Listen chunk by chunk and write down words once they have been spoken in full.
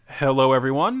Hello,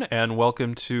 everyone, and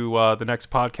welcome to the next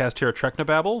podcast here at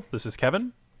Treknobabble. This is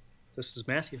Kevin, This is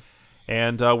Matthew.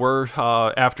 and we're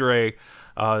after a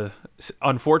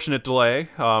unfortunate delay,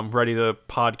 ready to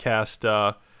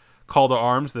podcast Call to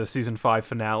Arms, the season 5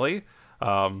 finale.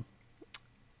 Um,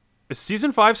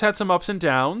 Season five's had some ups and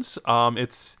downs. I'm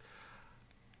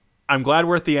glad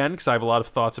we're at the end because I have a lot of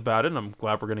thoughts about it, and I'm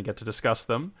glad we're going to get to discuss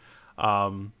them.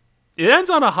 Um, it ends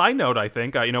on a high note, I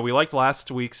think. We liked last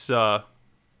week's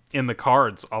In the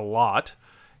Cards a lot.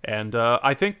 And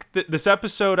I think this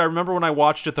episode, I remember when I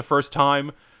watched it the first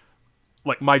time,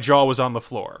 like my jaw was on the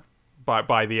floor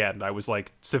by the end. I was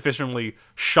like sufficiently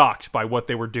shocked by what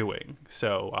they were doing.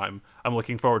 So I'm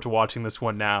looking forward to watching this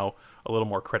one now a little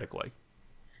more critically.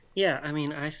 Yeah,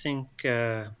 I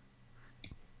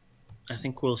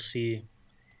think we'll see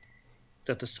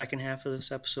that the second half of this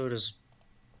episode is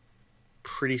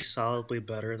pretty solidly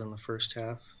better than the first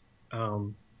half.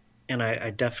 And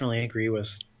I definitely agree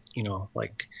with,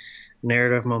 like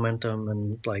narrative momentum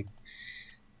and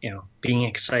being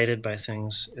excited by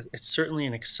things. It's certainly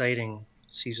an exciting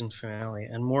season finale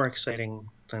and more exciting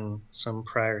than some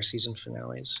prior season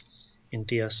finales in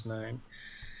DS9.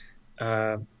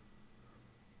 Uh,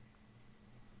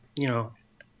 you know,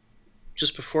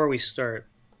 just before we start,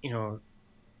 you know,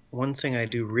 one thing I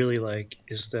do really like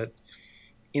is that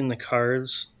In the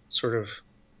Cards sort of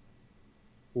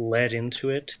led into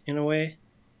it in a way,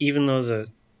 even though the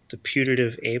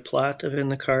putative A plot of In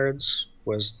the Cards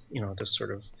was, this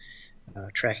sort of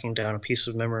tracking down a piece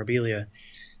of memorabilia.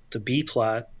 The B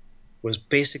plot was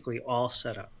basically all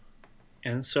set up,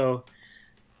 and so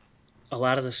a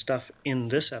lot of the stuff in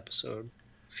this episode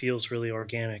feels really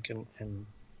organic and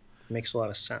makes a lot of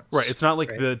Right. sense, It's not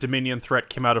like right? the Dominion threat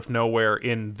came out of nowhere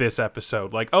in this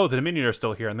episode. Like, oh, the Dominion are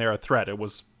still here and they're a threat. It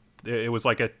was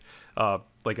like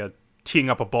a teeing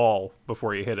up a ball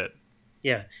before you hit it.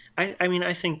 Yeah, I mean,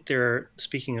 I think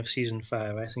speaking of season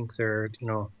five, I think there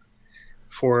are,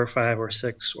 four or five or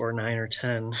six or nine or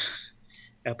 10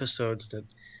 episodes that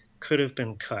could have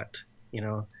been cut, you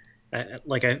know.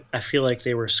 I feel like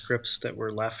they were scripts that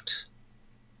were left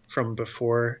from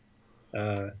before.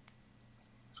 Uh,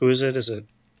 who is it? Is it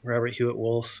Robert Hewitt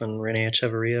Wolf and Renee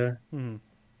Echevarria? Hmm.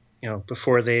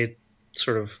 Before they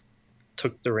sort of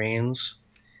took the reins.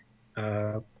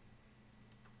 Uh,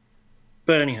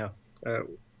 but anyhow, uh,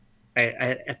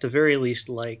 I at the very least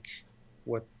like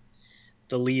what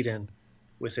the lead in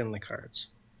within the cards.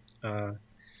 Uh,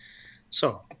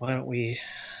 so why don't we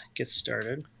get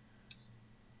started?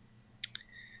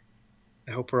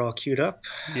 I hope we're all queued up.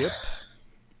 Yep.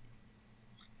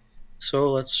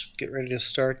 So let's get ready to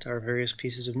start our various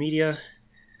pieces of media.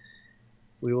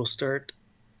 We will start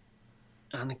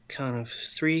on the count of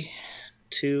 3,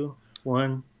 2,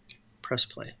 1. Press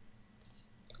play.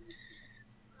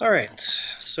 All right.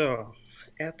 So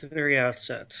at the very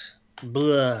outset,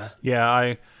 blah.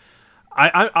 Yeah,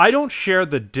 I don't share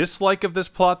the dislike of this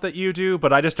plot that you do,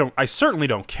 but I certainly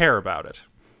don't care about it.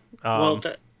 Well, Um,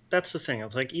 that's the thing.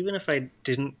 It's like even if I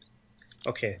didn't,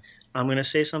 okay, I'm gonna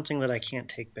say something that I can't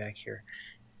take back here.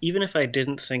 Even if I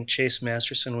didn't think Chase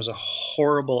Masterson was a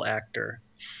horrible actor,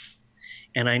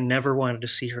 and I never wanted to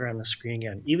see her on the screen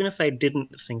again, even if I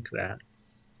didn't think that,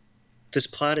 this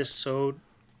plot is so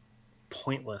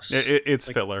pointless. it's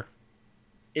Like filler.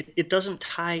 it doesn't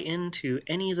tie into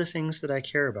any of the things that I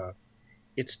care about.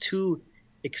 It's two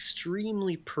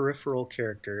extremely peripheral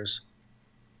characters,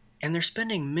 and they're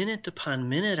spending minute upon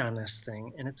minute on this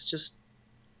thing, and it's just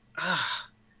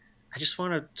I just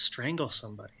want to strangle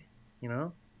somebody, you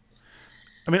know?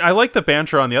 I mean, I like the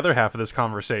banter on the other half of this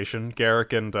conversation.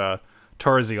 Garrick and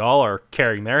Torzial are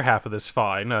carrying their half of this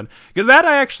fine, and because that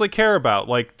I actually care about,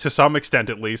 like to some extent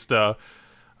at least.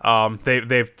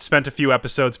 They've spent a few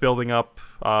episodes building up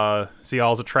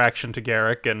Zial's attraction to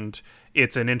Garrick, and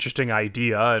it's an interesting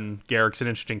idea, and Garrick's an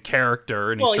interesting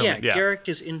character, and he's Well, yeah, certainly yeah. Garrick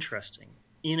is interesting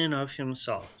in and of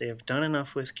himself. They have done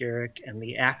enough with Garrick, and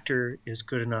the actor is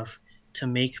good enough to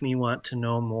make me want to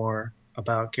know more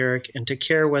about Garrick and to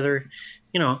care whether,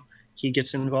 he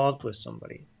gets involved with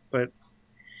somebody. But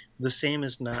the same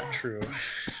is not true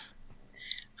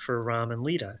for Ram and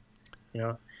Lita. You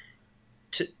know,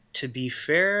 to be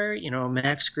fair,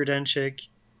 Max Grudenchik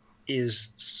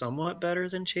is somewhat better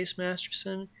than Chase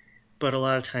Masterson, but a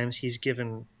lot of times he's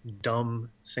given dumb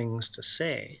things to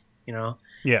say.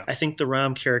 Yeah. I think the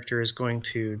Ram character is going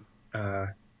to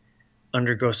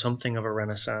undergo something of a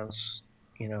renaissance,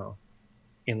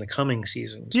 in the coming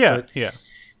seasons. Yeah, But yeah,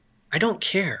 I don't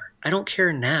care. I don't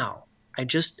care now. I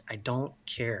don't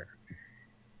care.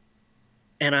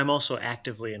 And I'm also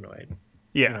actively annoyed.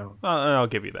 You yeah. know, I'll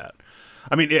give you that.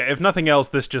 I mean, if nothing else,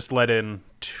 this just let in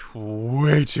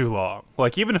way too long.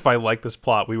 Like, even if I like this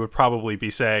plot, we would probably be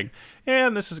saying,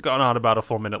 and this has gone on about a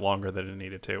full minute longer than it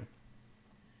needed to.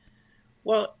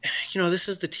 Well, this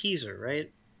is the teaser,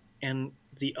 right? And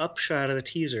the upshot of the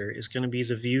teaser is going to be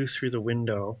the view through the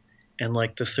window and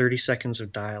like the 30 seconds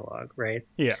of dialogue, right?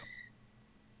 Yeah.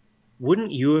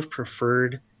 Wouldn't you have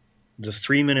preferred the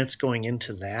 3 minutes going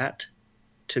into that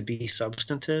to be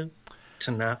substantive,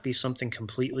 to not be something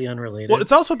completely unrelated? Well,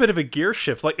 it's also a bit of a gear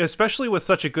shift, like especially with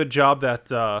such a good job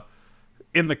that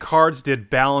In the Cards did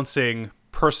balancing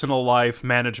personal life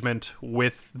management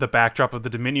with the backdrop of the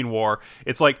Dominion War.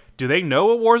 It's like, do they know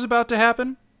a war's about to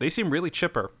happen? They seem really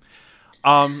chipper.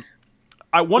 Or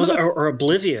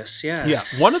oblivious, yeah. Yeah,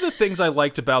 one of the things I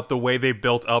liked about the way they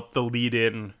built up the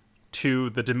lead-in to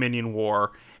the Dominion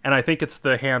War, and I think it's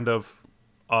the hand of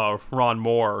Ron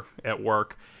Moore at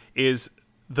work, is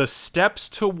the steps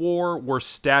to war were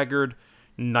staggered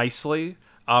nicely.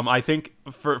 I think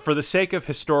for the sake of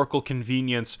historical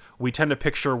convenience, we tend to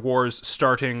picture wars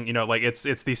starting, like it's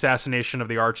the assassination of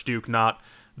the Archduke, not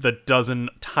the dozen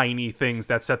tiny things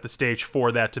that set the stage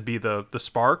for that to be the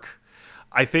spark.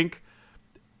 I think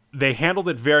they handled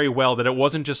it very well, that it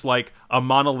wasn't just like a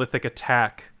monolithic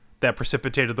attack that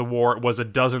precipitated the war. It was a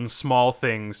dozen small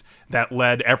things that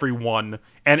led everyone,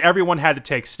 and everyone had to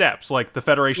take steps. Like the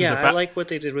Federation's about... Yeah, I like what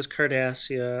they did with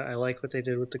Cardassia. I like what they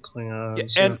did with the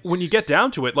Klingons. Yeah, and when you get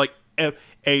down to it, like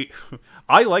I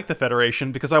like the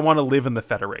Federation because I want to live in the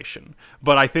Federation.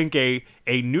 But I think a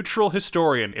neutral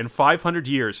historian in 500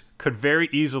 years could very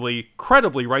easily,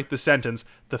 credibly write the sentence,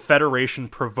 "The Federation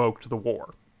provoked the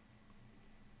war."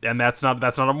 And that's not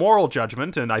a moral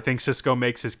judgment, and I think Sisko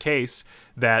makes his case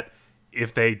that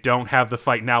if they don't have the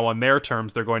fight now on their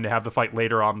terms, they're going to have the fight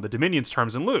later on the Dominion's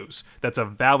terms and lose. That's a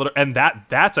valid, and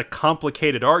that's a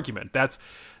complicated argument. That's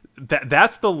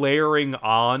the layering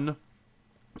on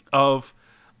of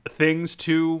things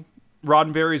to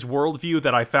Roddenberry's worldview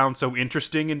that I found so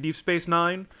interesting in Deep Space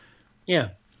Nine. Yeah.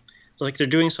 It's like they're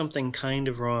doing something kind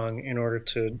of wrong in order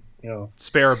to,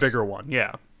 spare a bigger one,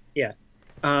 yeah. Yeah.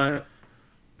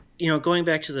 Going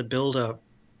back to the build-up,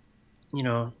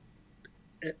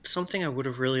 it's something I would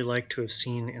have really liked to have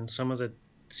seen in some of the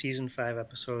Season 5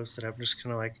 episodes that I'm just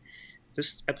kind of like,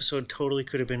 this episode totally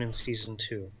could have been in Season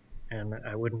 2, and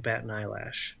I wouldn't bat an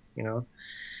eyelash,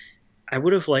 I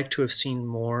would have liked to have seen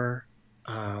more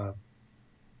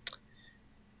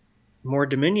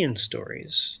Dominion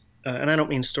stories. And I don't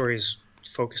mean stories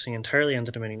focusing entirely on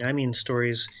the Dominion. I mean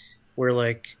stories where,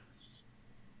 like,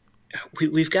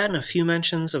 we've gotten a few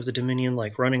mentions of the Dominion,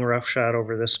 like running roughshod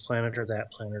over this planet or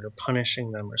that planet, or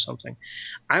punishing them or something.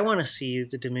 I want to see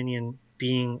the Dominion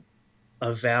being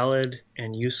a valid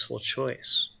and useful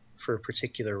choice for a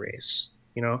particular race.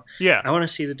 Yeah. I want to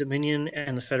see the Dominion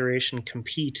and the Federation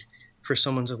compete for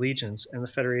someone's allegiance, and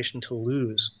the Federation to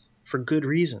lose for good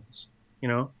reasons.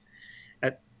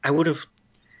 I would have.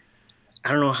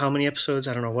 I don't know how many episodes.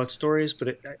 I don't know what stories,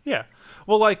 but yeah.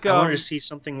 Well, like I wanted to see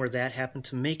something where that happened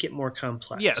to make it more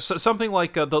complex. Yeah, so something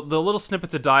like the little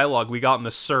snippets of dialogue we got in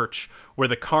the Search, where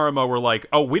the Karma were like,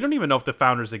 "Oh, we don't even know if the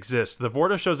Founders exist." The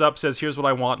Vorta shows up, says, "Here's what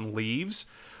I want," and leaves.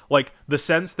 Like the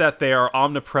sense that they are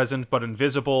omnipresent but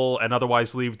invisible, and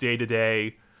otherwise leave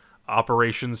day-to-day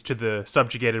operations to the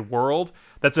subjugated world.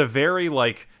 That's a very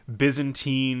like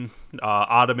Byzantine,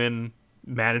 Ottoman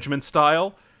management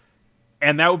style.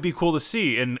 And that would be cool to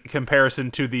see in comparison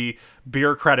to the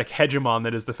bureaucratic hegemon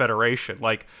that is the Federation.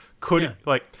 Like,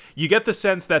 you get the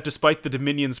sense that despite the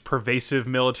Dominion's pervasive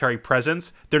military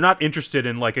presence, they're not interested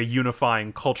in like a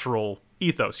unifying cultural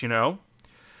ethos,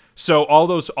 So all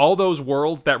those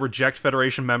worlds that reject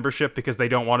Federation membership because they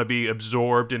don't want to be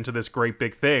absorbed into this great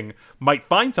big thing might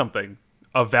find something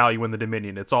of value in the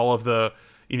Dominion. It's all of the,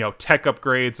 tech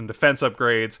upgrades and defense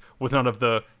upgrades with none of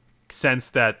the sense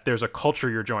that there's a culture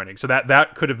you're joining. So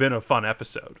that could have been a fun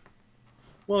episode.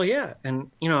 Well, yeah, and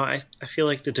I feel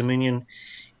like the Dominion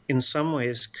in some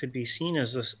ways could be seen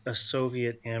as a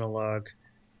Soviet analog,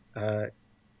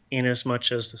 in as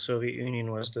much as the Soviet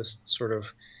Union was this sort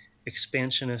of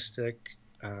expansionistic,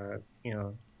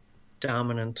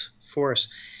 dominant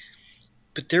force.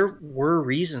 But there were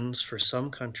reasons for some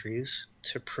countries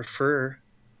to prefer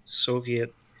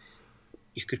Soviet.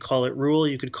 You could call it rule,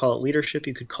 you could call it leadership,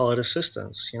 you could call it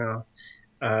assistance,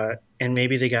 and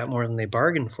maybe they got more than they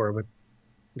bargained for, but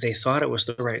they thought it was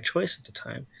the right choice at the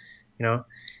time,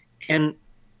 and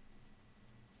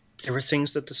there were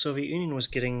things that the Soviet Union was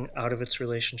getting out of its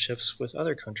relationships with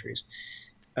other countries.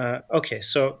 Okay,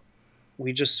 so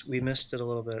we missed it a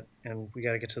little bit, and we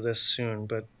got to get to this soon,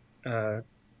 but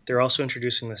they're also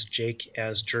introducing this Jake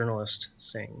as journalist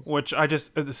thing. Which I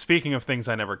just, speaking of things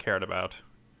I never cared about.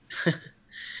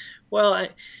 Well, I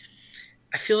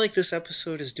feel like this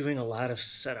episode is doing a lot of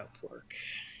setup work.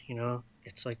 You know,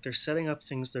 it's like they're setting up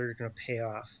things that are going to pay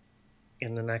off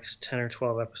in the next 10 or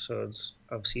 12 episodes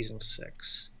of season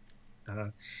 6.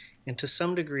 And to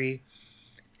some degree,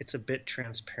 it's a bit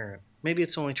transparent. Maybe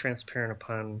it's only transparent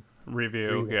upon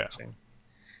Review, rewatching.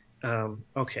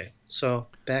 Okay, so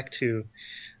back to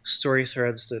story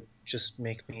threads that just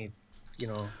make me,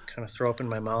 kind of throw up in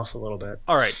my mouth a little bit.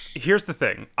 All right, here's the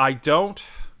thing. I don't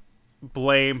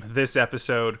blame this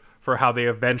episode for how they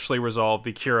eventually resolved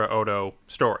the Kira Odo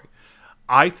story.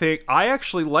 I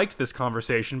actually liked this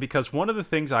conversation because one of the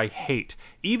things I hate,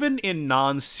 even in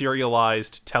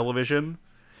non-serialized television,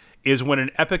 is when an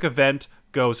epic event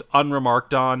goes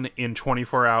unremarked on in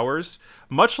 24 hours.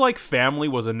 Much like Family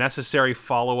was a necessary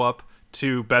follow-up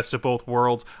to Best of Both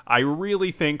Worlds, I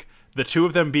really think the two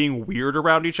of them being weird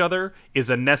around each other is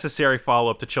a necessary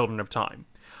follow-up to Children of Time.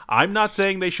 I'm not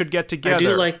saying they should get together. I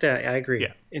do like that. I agree.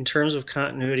 Yeah. In terms of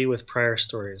continuity with prior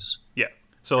stories. Yeah.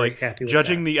 So, Very like, happy with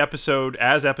judging that. the episode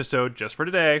as episode just for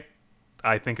today,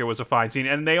 I think it was a fine scene.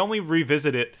 And they only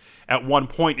revisit it at one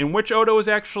point in which Odo is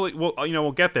actually, well,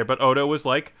 we'll get there, but Odo was,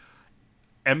 like,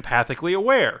 empathically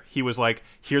aware. He was like,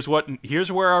 here's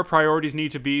where our priorities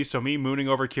need to be, so me mooning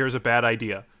over Kira is a bad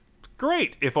idea.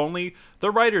 Great. If only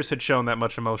the writers had shown that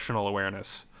much emotional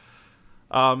awareness.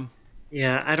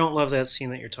 Yeah, I don't love that scene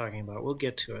that you're talking about. We'll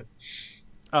get to it.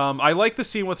 I like the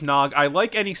scene with Nog. I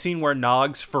like any scene where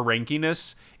Nog's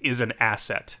Ferenginess is an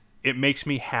asset. It makes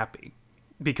me happy.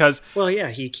 Because... Well, yeah,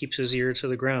 he keeps his ear to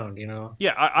the ground,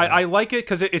 Yeah, I like it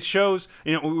because it shows...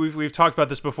 we've talked about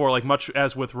this before, like much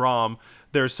as with Rom.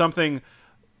 There's something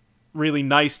really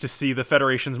nice to see the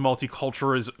Federation's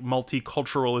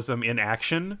multiculturalism in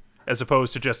action, as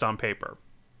opposed to just on paper.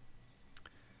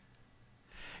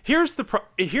 Here's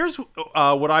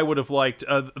what I would have liked.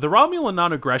 The Romulan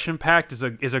non-aggression pact is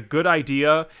a good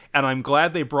idea, and I'm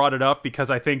glad they brought it up because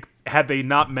I think had they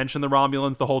not mentioned the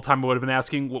Romulans the whole time, I would have been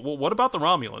asking, what about the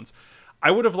Romulans?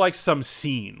 I would have liked some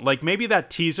scene. Like maybe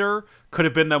that teaser could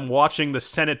have been them watching the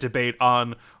Senate debate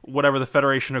on whatever the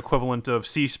Federation equivalent of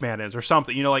C-SPAN is or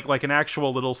something. Like an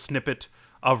actual little snippet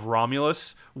of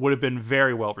Romulus would have been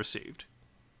very well received.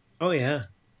 Oh, yeah.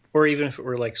 Or even if it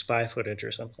were like spy footage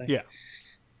or something. Yeah.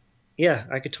 Yeah,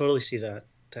 I could totally see that.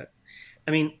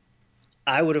 I mean,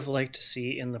 I would have liked to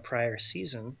see in the prior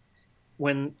season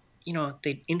when,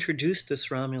 they introduced this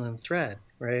Romulan threat,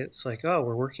 right? It's like, oh,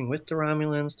 we're working with the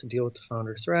Romulans to deal with the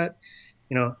Founder threat.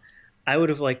 I would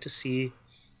have liked to see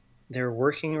their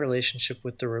working relationship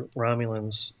with the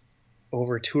Romulans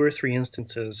over 2 or 3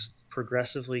 instances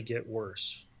progressively get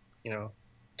worse,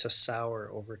 to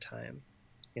sour over time,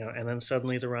 and then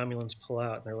suddenly the Romulans pull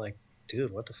out and they're like,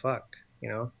 dude, what the fuck,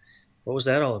 What was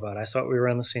that all about? I thought we were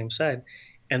on the same side.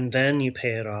 And then you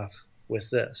pay it off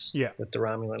with this, with the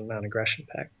Romulan non-aggression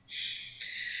pact.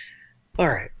 All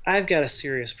right, I've got a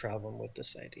serious problem with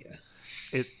this idea.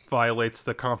 It violates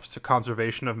the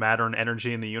conservation of matter and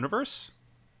energy in the universe?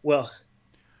 Well,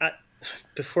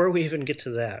 before we even get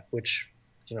to that, which,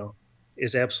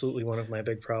 is absolutely one of my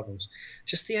big problems,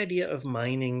 just the idea of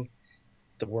mining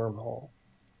the wormhole.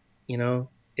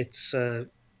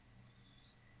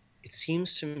 It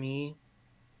seems to me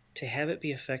to have it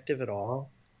be effective at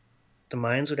all, the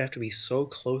mines would have to be so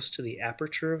close to the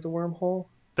aperture of the wormhole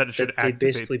that it should that they'd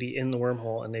basically be in the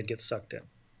wormhole and they'd get sucked in,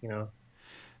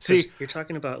 See, you're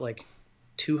talking about like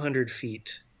 200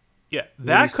 feet. Yeah,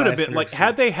 that could have been, like,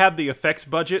 had they had the effects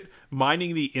budget,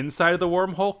 mining the inside of the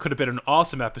wormhole could have been an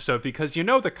awesome episode because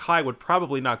the Kai would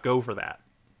probably not go for that.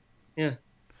 Yeah.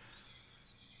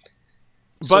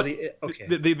 But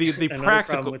the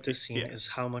practical problem with this scene is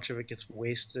how much of it gets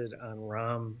wasted on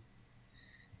Rom.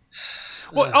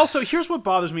 Well, also, here's what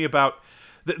bothers me about...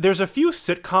 There's a few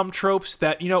sitcom tropes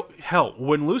that, hell,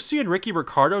 when Lucy and Ricky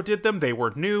Ricardo did them, they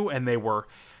were new and they were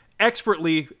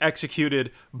expertly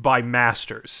executed by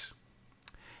masters.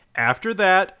 After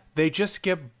that, they just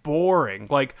get boring.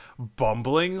 Like,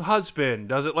 bumbling husband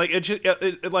does it, like,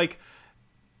 like...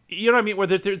 You know what I mean? Where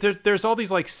there's all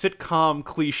these, like, sitcom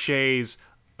cliches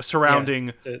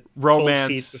surrounding romance, cold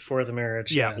feet before the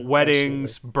marriage,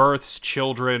 weddings, absolutely. Births,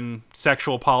 children,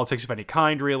 sexual politics of any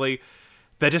kind, really,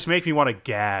 that just make me want to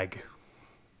gag.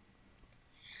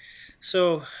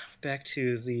 So back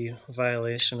to the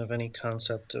violation of any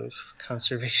concept of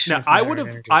conservation. Now, of I matter would and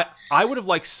have energy. I would have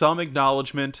liked some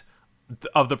acknowledgement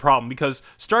of the problem, because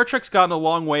Star Trek's gotten a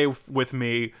long way with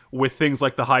me with things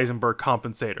like the Heisenberg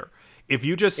compensator. If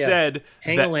you just said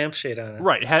hang that, a lampshade on it.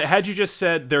 right, had you just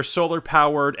said they're solar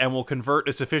powered and will convert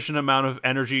a sufficient amount of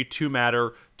energy to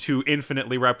matter to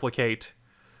infinitely replicate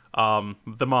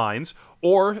the minds,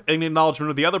 or an acknowledgement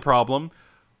of the other problem,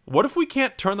 what if we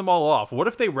can't turn them all off? What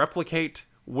if they replicate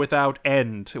without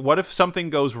end? What if something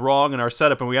goes wrong in our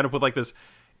setup and we end up with like this?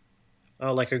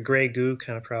 Oh, like a gray goo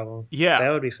kind of problem. Yeah, that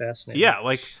would be fascinating. Yeah,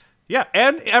 like yeah,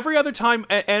 and every other time,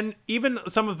 and even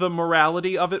some of the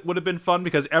morality of it would have been fun,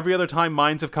 because every other time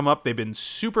minds have come up, they've been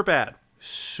super bad,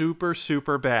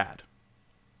 super bad.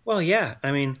 Well, yeah,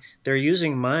 I mean, they're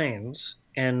using minds,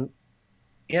 and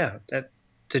yeah, that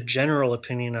the general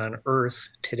opinion on Earth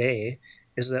today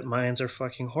is that minds are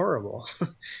fucking horrible.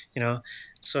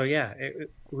 So yeah,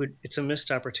 it's a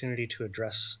missed opportunity to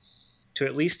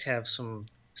at least have some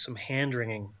hand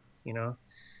wringing,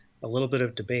 a little bit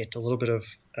of debate, a little bit of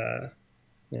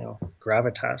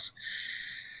gravitas.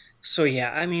 So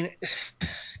yeah, I mean,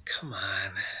 come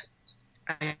on.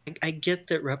 I get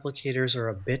that replicators are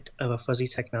a bit of a fuzzy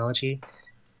technology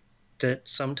that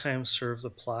sometimes serve the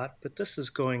plot, but this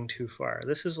is going too far.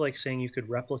 This is like saying you could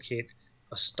replicate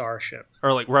a starship,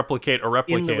 or like replicate a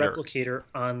replicator in the replicator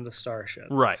on the starship,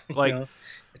 right? Like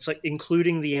it's like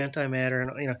including the antimatter,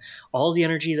 and all the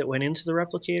energy that went into the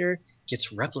replicator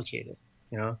gets replicated.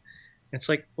 It's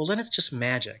like, well, then it's just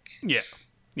magic. Yeah.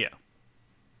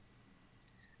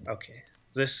 Okay,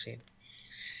 this scene.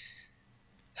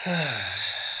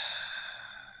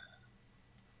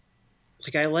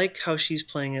 Like, I like how she's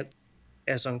playing it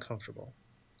as uncomfortable.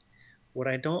 What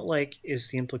I don't like is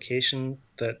the implication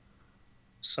that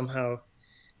somehow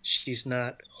she's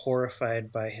not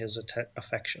horrified by his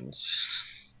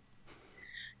affections.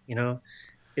 I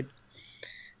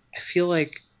feel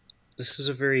like this is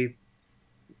a very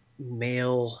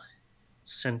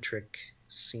male-centric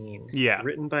scene. Yeah.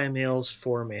 Written by males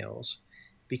for males.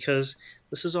 Because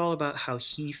this is all about how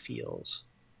he feels.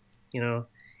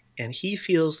 And he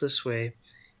feels this way,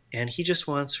 and he just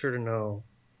wants her to know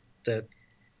that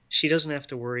she doesn't have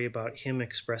to worry about him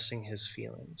expressing his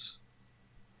feelings.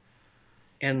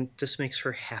 And this makes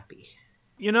her happy.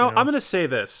 I'm going to say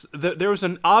this. There was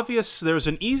an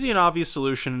easy and obvious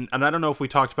solution, and I don't know if we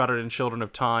talked about it in Children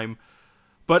of Time,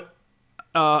 but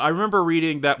I remember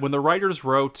reading that when the writers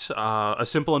wrote A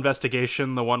Simple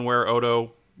Investigation, the one where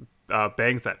Odo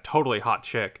bangs that totally hot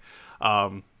chick,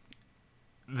 that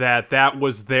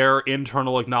was their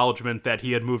internal acknowledgement that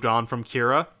he had moved on from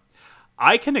Kira.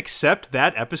 I can accept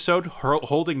that episode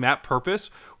holding that purpose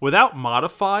without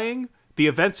modifying the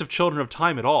events of Children of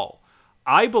Time at all.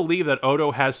 I believe that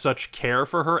Odo has such care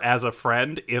for her as a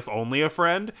friend, if only a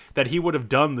friend, that he would have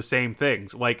done the same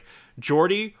things. Like,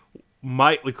 Geordi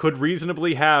could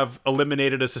reasonably have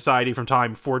eliminated a society from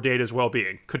time for Data's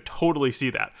well-being. Could totally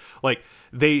see that. Like,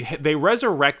 they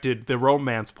resurrected the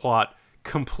romance plot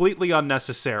completely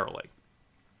unnecessarily.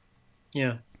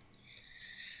 Yeah.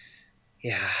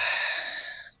 She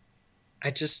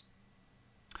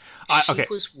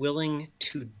was willing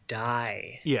to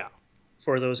die. Yeah.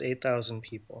 For those 8,000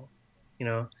 people,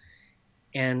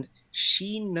 and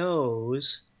she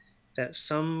knows that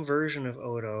some version of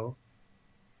Odo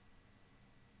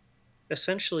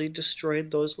essentially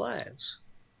destroyed those lives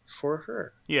for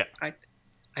her. Yeah. I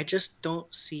just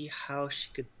don't see how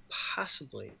she could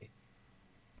possibly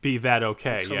be that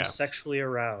okay. become sexually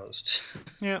aroused.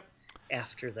 Yeah.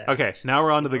 After that. Okay, now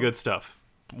we're on to the good stuff.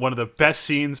 One of the best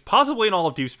scenes, possibly in all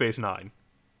of Deep Space Nine.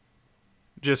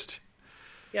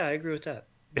 Yeah, I agree with that.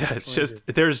 Yeah, it's just,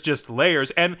 there's just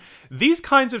layers. And these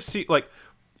kinds of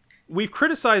we've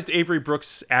criticized Avery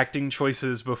Brooks' acting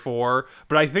choices before,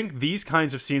 but I think these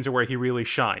kinds of scenes are where he really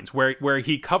shines, where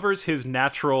he covers his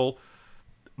natural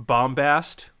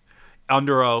bombast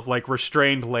under a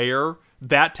restrained layer.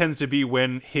 That tends to be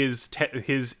when his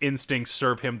instincts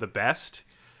serve him the best.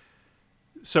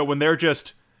 So when they're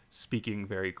just speaking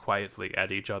very quietly at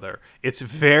each other, it's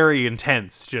very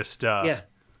intense. Just yeah.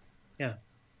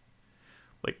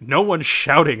 Like, no one's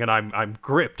shouting, and I'm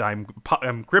gripped. I'm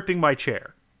gripping my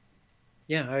chair.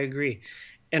 Yeah, I agree.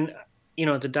 And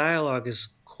the dialogue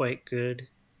is quite good.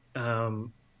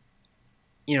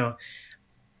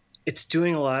 It's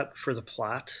doing a lot for the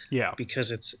plot. Yeah. Because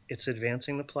it's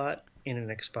advancing the plot in an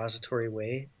expository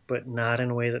way, but not in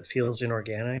a way that feels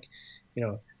inorganic.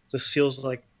 This feels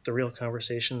like the real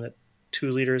conversation that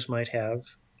two leaders might have,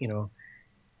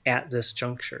 at this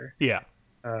juncture. Yeah.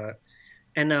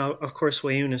 And now, of course,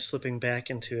 Weyoun is slipping back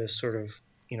into a sort of,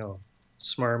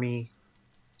 smarmy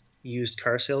used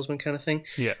car salesman kind of thing.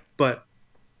 Yeah. But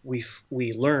we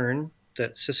learn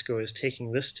that Sisko is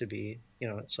taking this to be.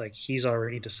 It's like he's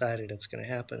already decided it's going to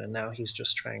happen, and now he's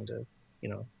just trying to,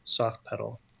 soft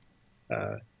pedal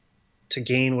uh, to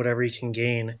gain whatever he can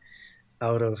gain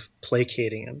out of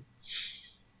placating him.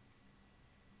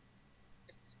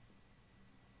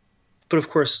 But of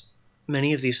course,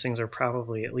 many of these things are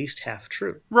probably at least half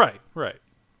true. Right.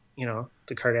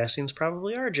 The Cardassians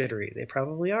probably are jittery. They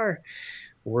probably are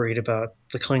worried about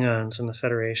the Klingons and the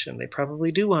Federation. They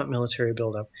probably do want military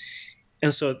buildup.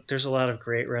 And so there's a lot of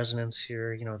great resonance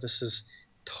here. This is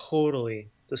totally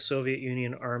the Soviet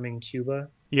Union arming Cuba.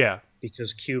 Yeah.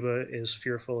 Because Cuba is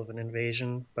fearful of an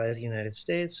invasion by the United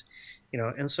States.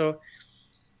 And so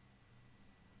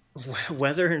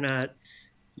whether or not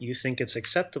you think it's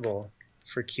acceptable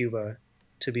for Cuba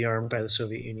to be armed by the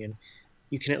Soviet Union,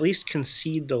 you can at least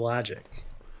concede the logic,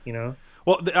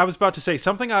 Well, I was about to say,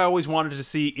 something I always wanted to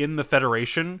see in the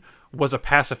Federation was a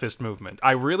pacifist movement.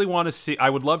 I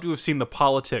would love to have seen the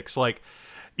politics. Like,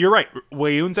 you're right,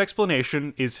 Weyoun's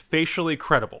explanation is facially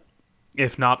credible,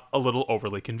 if not a little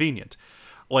overly convenient.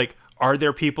 Like, are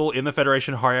there people in the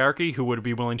Federation hierarchy who would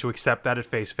be willing to accept that at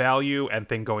face value and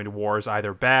think going to war is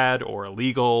either bad or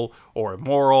illegal or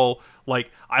immoral?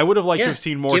 Like, I would have liked to have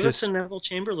seen more. Give us a Neville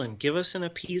Chamberlain. Give us an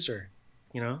appeaser.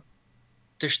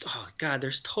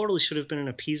 There's totally should have been an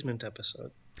appeasement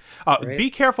episode. Right? Be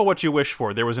careful what you wish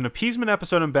for. There was an appeasement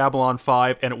episode in Babylon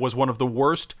 5, and it was one of the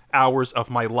worst hours of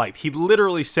my life. He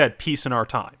literally said, "Peace in our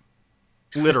time."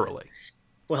 Literally.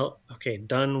 Well, okay,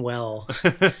 done well.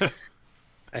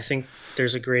 I think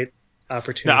there's a great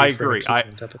opportunity. No, I agree. For an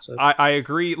appeasement episode. I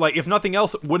agree. Like, if nothing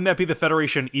else, wouldn't that be the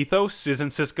Federation ethos? Isn't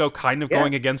Sisko kind of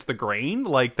going against the grain?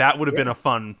 Like, that would have been a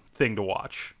fun thing to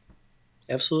watch.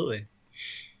 Absolutely.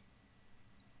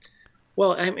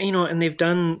 Well, and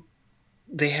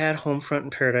they had Homefront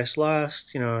and Paradise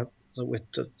Lost,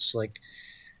 with its like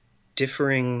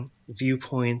differing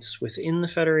viewpoints within the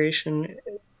Federation.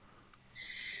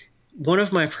 One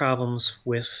of my problems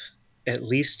with at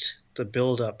least the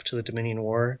build-up to the Dominion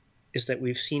War is that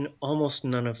we've seen almost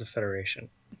none of the Federation.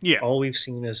 Yeah. All we've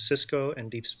seen is Sisko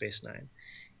and Deep Space Nine.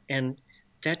 And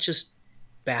that just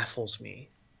baffles me.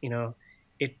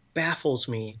 It baffles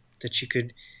me that you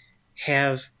could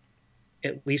have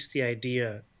at least the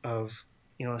idea of,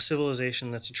 a civilization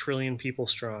that's 1 trillion people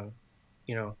strong,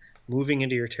 moving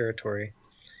into your territory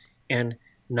and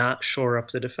not shore up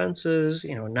the defenses,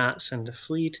 not send a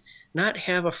fleet, not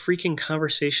have a freaking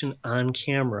conversation on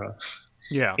camera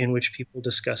in which people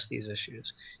discuss these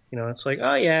issues. It's like,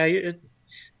 oh yeah,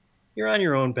 you're on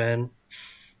your own, Ben.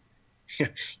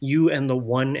 You and the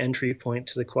one entry point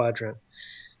to the quadrant.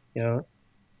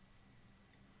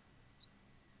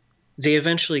 They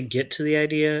eventually get to the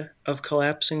idea of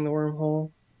collapsing the wormhole,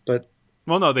 but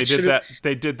well, no, they did that.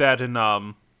 They did that in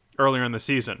earlier in the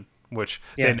season, which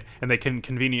and they can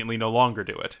conveniently no longer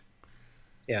do it.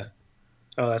 Yeah.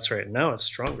 Oh, that's right. Now it's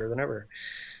stronger than ever.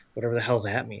 Whatever the hell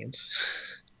that means.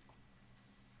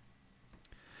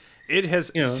 It has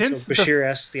since so Bashir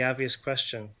asks the obvious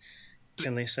question: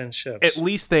 can they send ships? At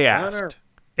least they asked.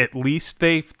 At least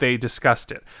they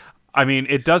discussed it. I mean,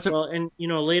 it doesn't. Well, and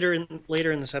later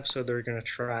in this episode, they're going to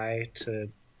try to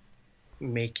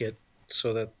make it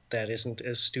so that isn't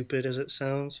as stupid as it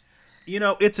sounds.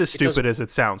 It's as stupid as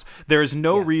it sounds. There is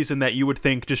no reason that you would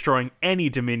think destroying any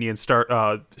Dominion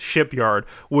shipyard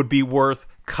would be worth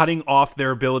cutting off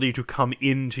their ability to come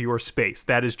into your space.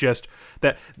 That is just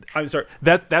that. I'm sorry.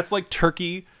 That's like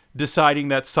Turkey deciding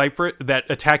that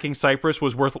attacking Cyprus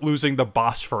was worth losing the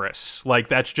Bosphorus. Like,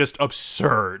 that's just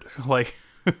absurd. Like.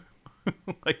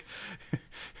 Like,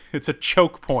 it's a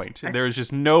choke point. There's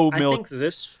just no I think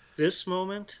this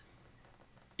moment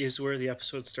is where the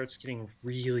episode starts getting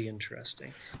really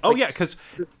interesting. Oh, yeah, because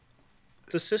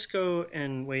the Sisko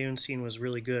and Weyoun scene was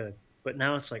really good, but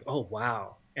now it's like, oh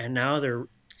wow, and now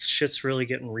shit's really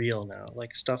getting real now.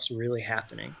 Like, stuff's really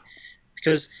happening,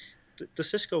 because the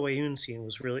Sisko Weyoun scene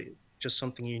was really just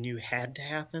something you knew had to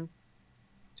happen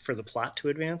for the plot to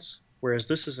advance, whereas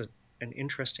this is an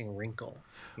interesting wrinkle,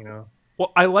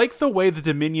 Well, I like the way the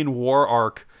Dominion War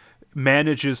arc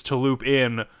manages to loop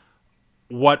in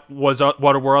what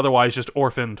were otherwise just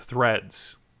orphaned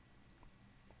threads.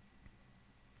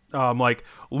 Like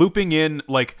looping in,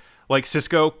 like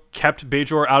Sisko kept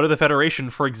Bajor out of the Federation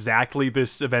for exactly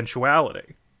this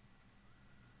eventuality.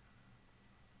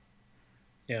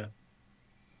 Yeah.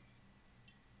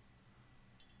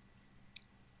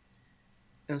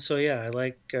 And so I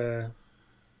like.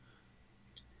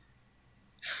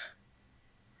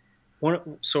 One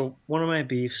of my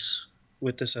beefs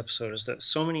with this episode is that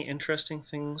so many interesting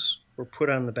things were put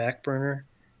on the back burner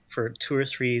for 2 or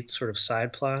 3 sort of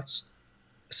side plots,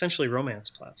 essentially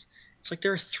romance plots, It's like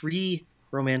there are 3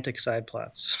 romantic side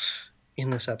plots in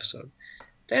this episode.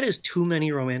 That is too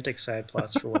many romantic side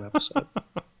plots for one episode.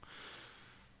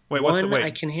 Wait, One I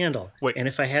can handle. Wait. And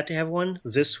if I had to have one,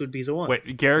 this would be the one.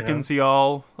 Wait, Garrick and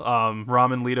Zial,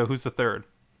 Ramen Leto, who's the third?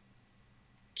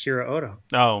 Kira Odo.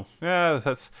 Oh, yeah,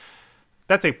 that's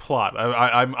a plot.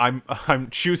 I'm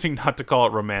choosing not to call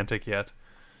it romantic yet.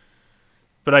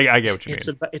 But I get what you mean.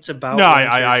 It's about. No,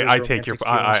 I take your.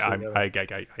 Yeah.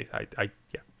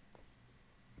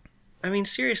 I mean,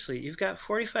 seriously, you've got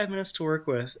 45 minutes to work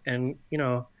with, and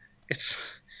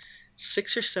it's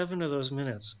 6 or 7 of those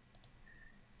minutes.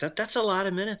 That's a lot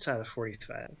of minutes out of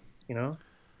 45.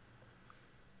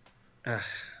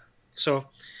 So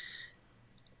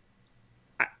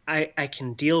I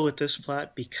can deal with this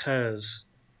plot because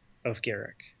of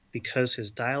Garrick, because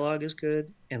his dialogue is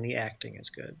good and the acting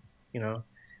is good.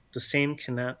 The same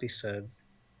cannot be said,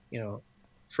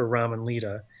 for Ramen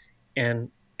Lita.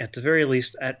 And at the very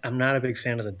least, I'm not a big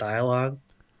fan of the dialogue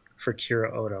for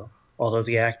Kira Odo, although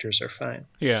the actors are fine.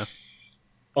 Yeah.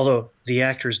 Although the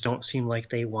actors don't seem like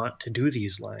they want to do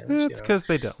these lines. It's because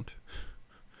they don't.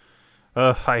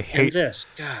 I hate and this.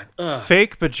 God.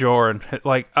 Fake Bajoran.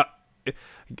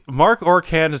 Mark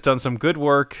Orkan has done some good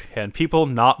work, and people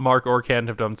not Mark Orkan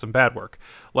have done some bad work.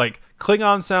 Like,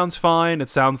 Klingon sounds fine. It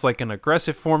sounds like an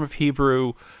aggressive form of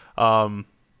Hebrew. Other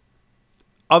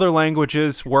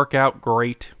languages work out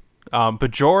great.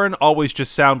 Bajoran always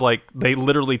just sound like they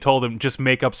literally told him just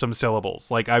make up some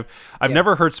syllables. Like, I've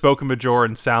never heard spoken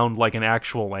Bajoran sound like an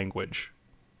actual language.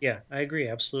 Yeah, I agree,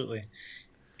 absolutely.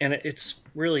 And it's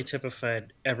really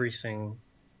typified everything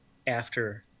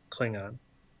after Klingon.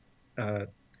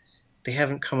 They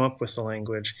haven't come up with the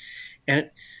language.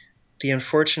 And the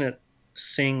unfortunate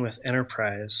thing with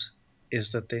Enterprise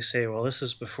is that they say, well, this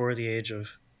is before the age of,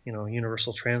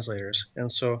 universal translators.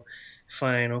 And so,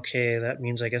 fine, okay, that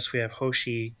means I guess we have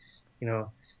Hoshi,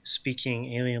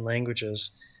 speaking alien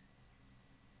languages,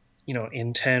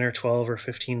 in 10 or 12 or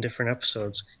 15 different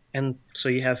episodes. And so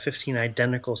you have 15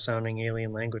 identical sounding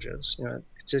alien languages,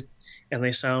 and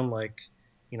they sound like,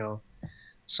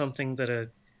 something that a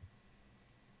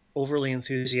overly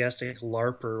enthusiastic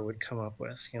LARPer would come up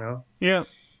with, Yeah.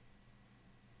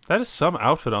 That is some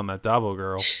outfit on that Dabo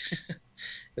girl.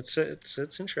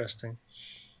 It's interesting.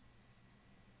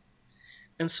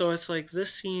 And so it's like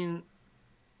this scene.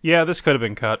 Yeah, this could have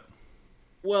been cut.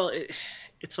 Well,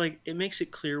 it's like it makes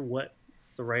it clear what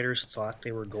the writers thought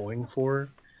they were going for.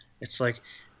 It's like,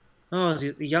 oh,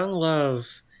 the young love,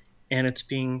 and it's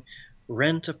being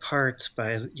rent apart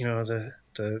by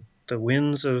the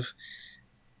winds of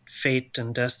fate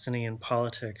and destiny and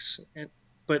politics.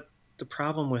 But the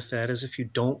problem with that is if you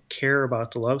don't care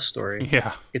about the love story,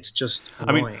 it's just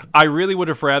annoying. I mean, I really would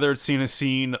have rather seen a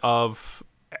scene of,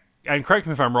 and correct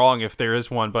me if I'm wrong if there is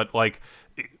one, but like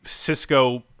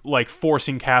Sisko like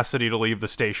forcing Cassidy to leave the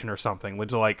station or something.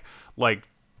 Like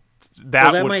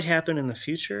that might happen in the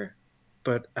future,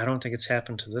 but I don't think it's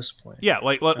happened to this point. Yeah,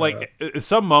 like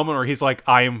some moment where he's like,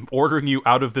 I am ordering you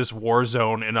out of this war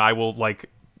zone, and I will like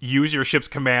use your ship's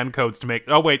command codes to make.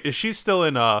 Oh wait, is she still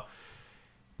in?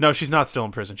 No, she's not still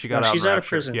in prison. She got out. She's out of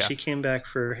prison. Yeah. She came back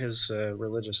for his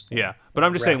religious thing. Yeah, but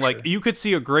I'm just saying, like, you could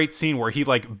see a great scene where he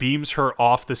like beams her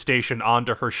off the station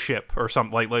onto her ship or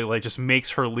something, like just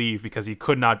makes her leave because he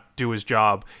could not do his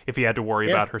job if he had to worry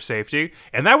about her safety.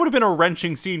 And that would have been a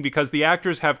wrenching scene because the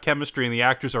actors have chemistry and the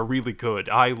actors are really good.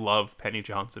 I love Penny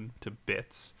Johnson to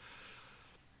bits.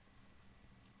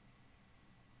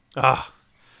 I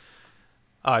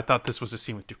thought this was a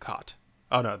scene with Dukat.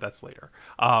 Oh no, that's later.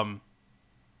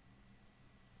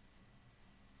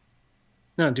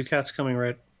 No, Ducat's coming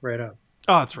right up.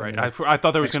 Oh, that's right. I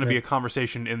thought there was going to be a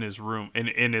conversation in his room,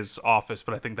 in his office,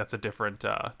 but I think that's a different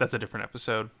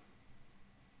episode.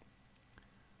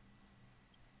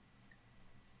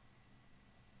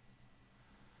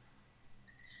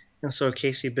 And so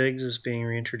Casey Biggs is being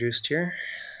reintroduced here.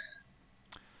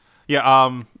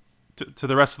 Yeah. To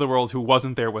the rest of the world who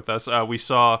wasn't there with us, we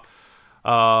saw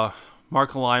Mark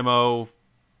Alimo,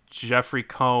 Jeffrey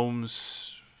Combs.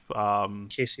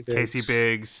 Casey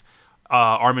Biggs,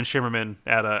 Armin Shimmerman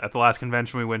at the last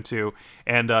convention we went to,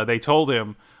 and they told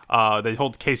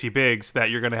Casey Biggs that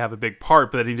you're going to have a big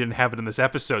part, but that he didn't have it in this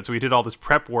episode. So he did all this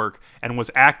prep work and was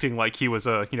acting like he was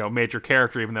a major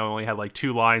character, even though he only had like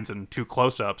 2 lines and 2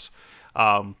 close-ups.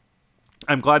 I'm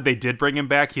glad they did bring him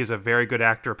back. He is a very good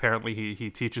actor. Apparently, he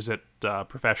teaches it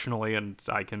professionally, and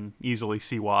I can easily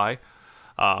see why.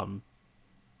 He'll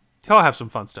have some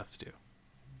fun stuff to do.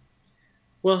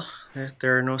 Well,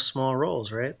 there are no small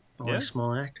roles, right? Only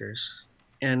small actors,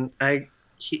 and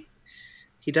he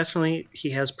definitely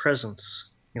has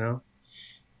presence,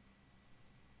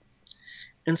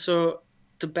 And so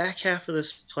the back half of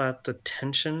this plot, the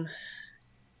tension,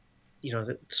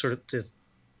 the sort of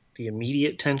the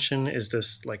immediate tension is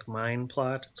this like mine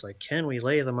plot. It's like, can we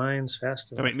lay the mines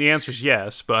fast I enough? mean, the answer is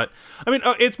yes, but I mean,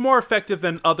 it's more effective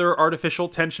than other artificial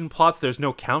tension plots. There's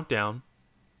no countdown.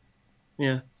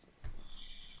 Yeah,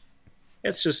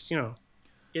 it's just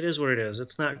it is what it is.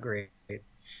 It's not great.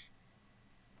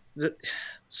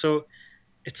 So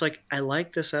it's like I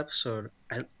like this episode.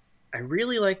 I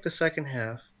really like the second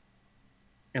half,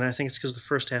 and I think it's because the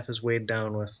first half is weighed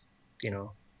down with you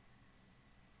know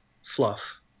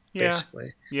fluff, Yeah,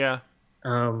 basically. yeah,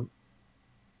 Um,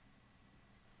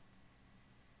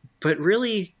 but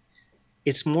really,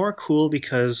 it's more cool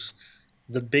because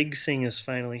the big thing is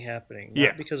finally happening, yeah.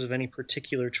 not because of any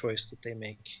particular choice that they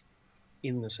make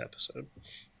in this episode.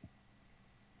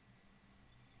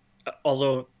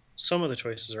 Although some of the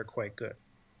choices are quite good.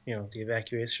 The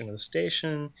evacuation of the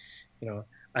station.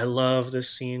 I love this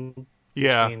scene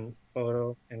Yeah, between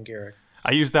Odo and Garrick.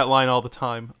 I use that line all the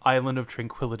time. Island of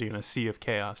tranquility in a sea of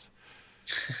chaos.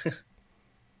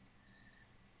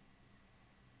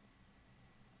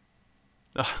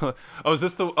 Oh, is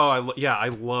this the? Oh, yeah. I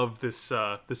love this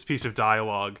piece of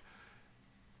dialogue.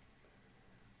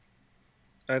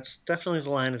 That's definitely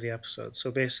the line of the episode.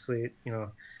 So basically,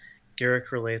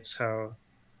 Garrick relates how,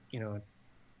 you know,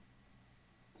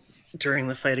 during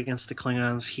the fight against the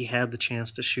Klingons, he had the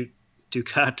chance to shoot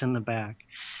Dukat in the back.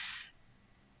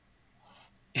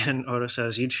 And Odo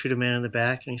says, "You'd shoot a man in the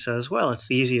back?" And he says, "Well, it's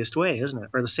the easiest way, isn't it?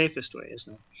 Or the safest way,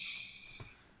 isn't it?"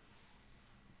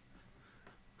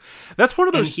 That's one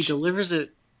of And those. he delivers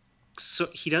it so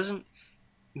he doesn't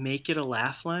make it a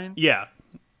laugh line. Yeah,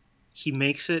 He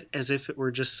makes it as if it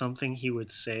were just something he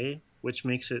would say, which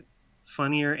makes it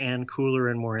funnier and cooler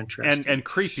and more interesting. and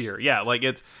creepier. Yeah, like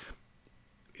it's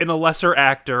in a lesser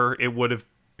actor, it would have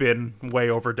been way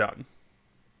overdone.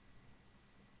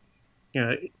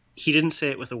 He didn't say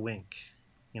it with a wink.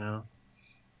 You know,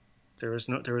 there was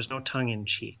no tongue in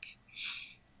cheek.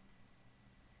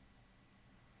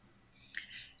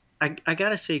 I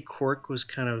gotta say, Quark was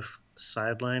kind of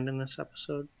sidelined in this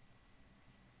episode,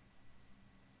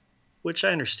 which I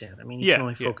understand. I mean, you can Yeah,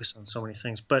 only yeah. focus on so many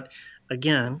things. But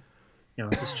again,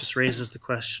 this just raises the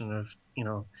question of,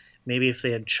 maybe if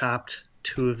they had chopped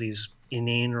two of these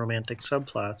inane romantic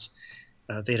subplots,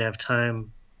 they'd have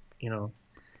time. You know,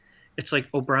 it's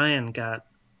like O'Brien got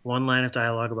one line of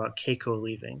dialogue about Keiko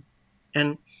leaving,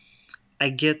 and I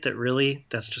get that really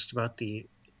that's just about the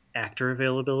actor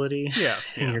availability, Yeah,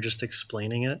 and yeah. you're just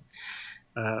explaining it.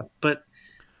 But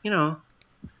you know,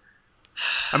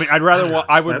 I mean, I'd I rather. don't know.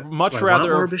 I Do I, would do much I want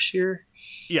rather. more Bashir?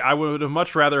 Yeah, I would have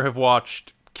much rather have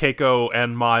watched Keiko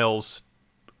and Miles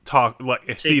talk, like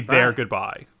Say see their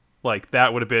goodbye. goodbye. Like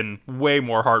that would have been way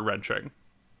more heart wrenching.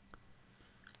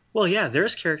 Well, yeah,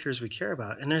 there's characters we care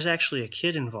about, and there's actually a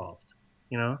kid involved.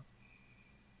 You know,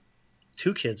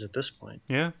 two kids at this point.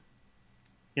 Yeah.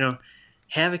 You know,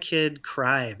 have a kid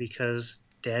cry because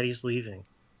daddy's leaving.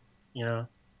 You know,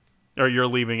 Or you're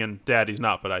leaving and Daddy's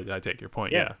not, but I take your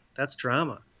point. yeah, Yeah. that's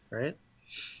drama, right?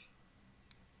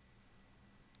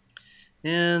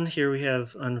 And here we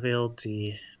have unveiled the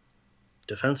Yeah.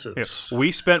 defensives.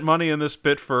 We spent money in this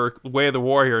bit for Way of the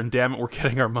Warrior, and damn it, we're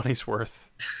getting our money's worth.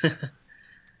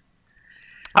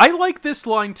 I like this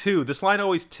line too. This line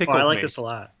always Oh, I tickled like me. this a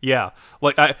lot. Yeah,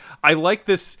 like I like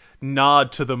this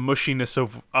nod to the mushiness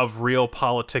of real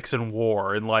politics and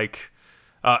war, and like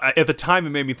at the time it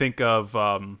made me think of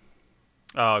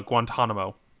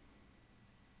Guantanamo.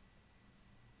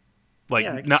 Like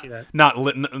Yeah, I can see that.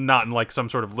 not in like some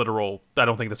sort of literal. I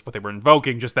don't think that's what they were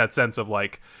invoking. Just that sense of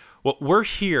like, well, we're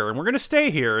here and we're gonna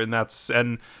stay here, and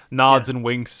Yeah. nods and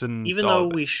winks and Even all though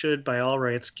of it. we should, by all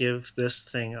rights, give this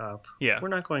thing up, Yeah, we're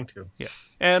not going to. yeah,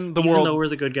 and the Even though world, we're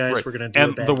the good guys, right, we're going to do a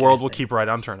and the bad guy world will thing. keep right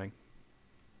on turning.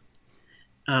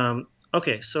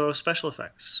 Okay, so special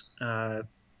effects.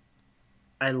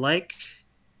 I like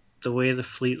the way the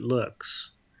fleet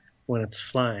looks when it's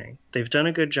flying. They've done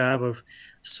a good job of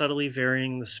subtly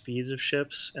varying the speeds of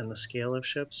ships and the scale of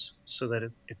ships so that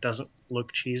it doesn't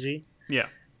look cheesy. Yeah.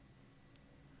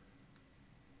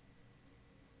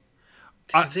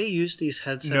 Have they used these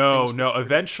headset No, things no. before?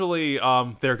 Eventually,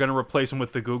 they're going to replace them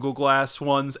with the Google Glass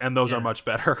ones, and those are Yeah, much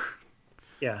better.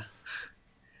 yeah.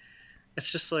 It's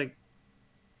just like,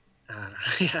 I don't know.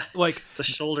 Yeah, Like, the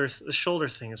shoulder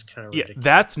thing is kind of yeah, ridiculous.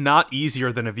 that's not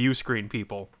easier than a view screen,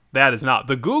 people. That is not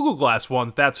the Google Glass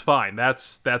ones. That's fine.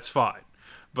 That's fine,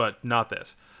 but not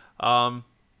this. Um,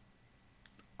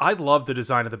 I love the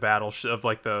design of the of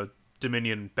like the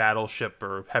Dominion battleship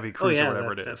or heavy Oh cruiser, yeah,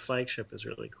 whatever it that is. flagship is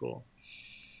really cool.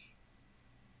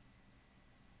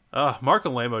 Mark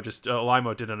Lamo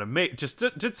Limo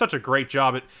did did such a great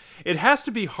job. It has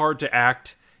to be hard to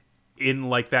act in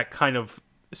like that kind of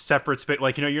separate space.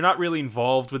 Like, you know, you're not really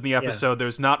involved with the Yeah. episode.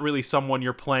 There's not really someone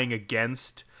you're playing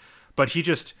against, but he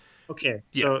just Okay,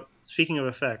 yeah. so speaking of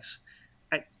effects,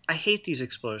 I hate these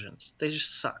explosions. They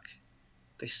just suck.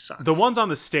 They suck. The ones on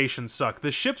the station suck.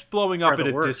 The ships blowing Are up the at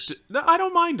a worst. distance. No, I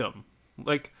don't mind them.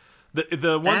 Like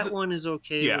the ones That one is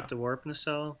okay yeah. with the warp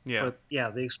nacelle, Yeah. but yeah,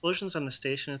 the explosions on the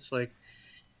station, it's like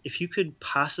if you could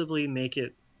possibly make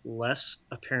it less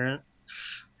apparent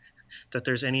that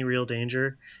there's any real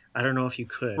danger, I don't know if you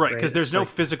could. Right, because there's It's no like,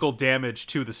 physical damage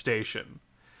to the station.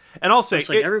 And I'll say it's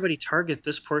like everybody target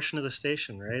this portion of the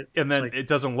station, right? and It's then like, it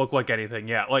doesn't look like anything.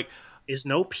 Yeah, like is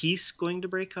no piece going to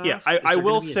break off? yeah, Is I there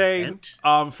will gonna be an say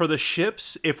event? for the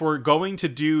ships, if we're going to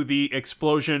do the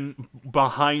explosion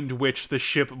behind which the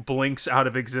ship blinks out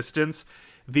of existence,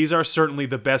 these are certainly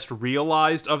the best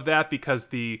realized of that because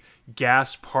the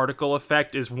gas particle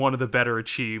effect is one of the better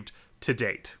achieved to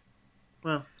date.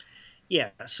 Well, yeah.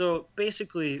 So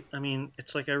basically, I mean,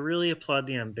 it's like I really applaud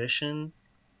the ambition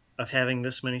of having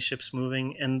this many ships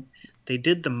moving, and they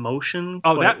did the motion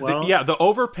Oh, quite well. yeah,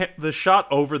 the shot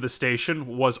over the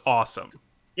station was awesome.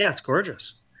 Yeah, it's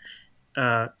gorgeous.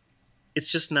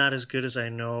 It's just not as good as I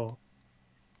know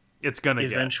It's gonna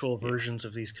eventual get. versions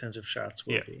of these kinds of shots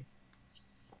will Yeah. be.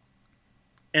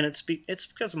 And it's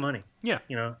because of money. Yeah.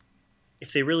 You know,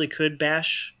 if they really could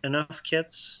bash enough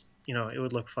kits, you know, it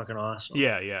would look fucking awesome.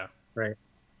 Yeah, yeah. Right.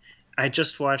 I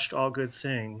just watched All Good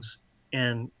Things,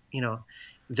 and you know,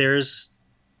 there's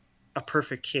a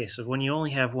perfect case of when you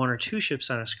only have one or two ships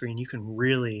on a screen, you can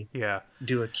really Yeah.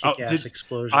 do a kick-ass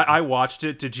explosion. I watched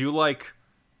it. Did you like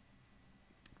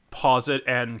pause it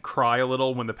and cry a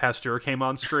little when the Pasteur came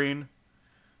on screen?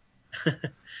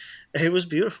 It was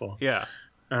beautiful. Yeah.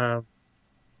 Uh,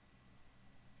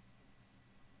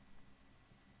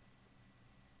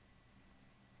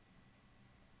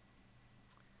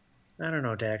 I don't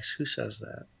know, Dax. Who says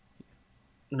that?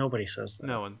 Nobody says that.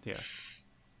 No one. Yeah.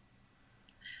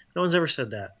 No one's ever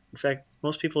said that. In fact,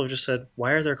 most people have just said,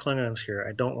 "Why are there Klingons here?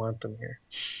 I don't want them here."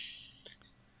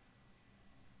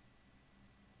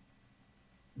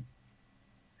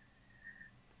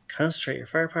 Concentrate your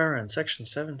firepower on Section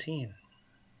 17.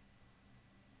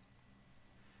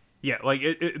 Yeah. Like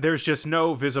there's just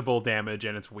no visible damage,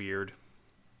 and it's weird.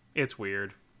 It's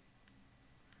weird.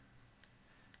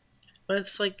 But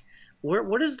it's like,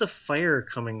 what is the fire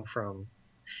coming from?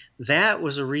 That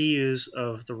was a reuse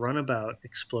of the runabout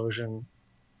explosion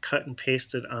cut and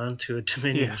pasted onto a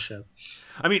Dominion ship.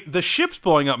 I mean, the ships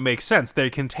blowing up makes sense. They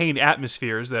contain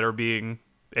atmospheres that are being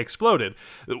exploded.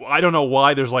 I don't know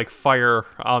why there's like fire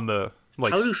on the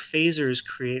like. How do phasers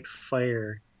create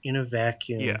fire in a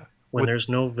vacuum when there's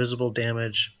no visible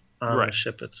damage on the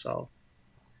ship itself?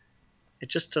 It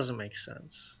just doesn't make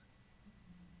sense.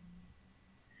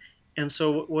 And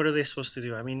so what are they supposed to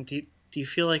do? I mean, do you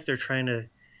feel like they're trying to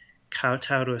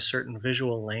kowtow to a certain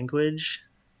visual language?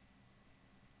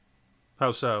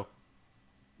 How so?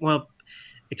 Well,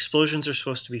 explosions are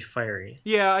supposed to be fiery.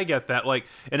 Yeah, I get that. Like,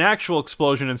 an actual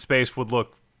explosion in space would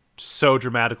look so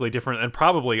dramatically different and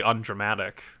probably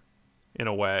undramatic in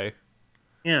a way.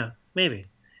 Yeah, maybe.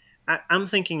 I'm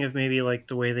thinking of maybe like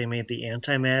the way they made the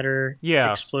antimatter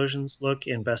explosions look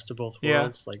in Best of Both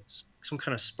Worlds, like some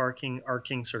kind of sparking,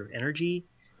 arcing sort of energy,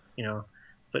 you know,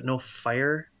 but no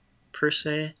fire per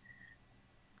se.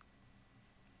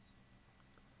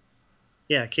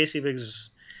 Yeah, Casey Biggs is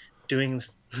doing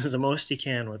the most he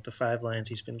can with the 5 lines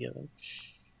he's been given.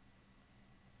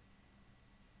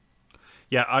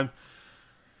 Yeah,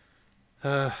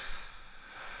 I'm...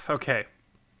 okay.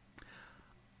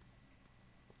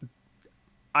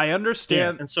 I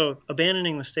understand. Yeah, and so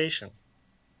abandoning the station.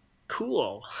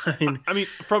 Cool. I mean,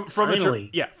 from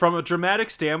a dramatic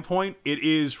standpoint, it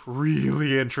is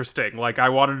really interesting. Like, I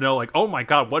want to know, like, oh my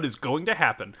god, what is going to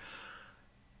happen?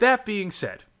 That being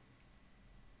said,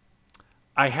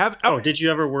 I have. Oh, did you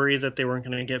ever worry that they weren't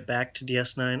going to get back to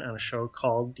DS9 on a show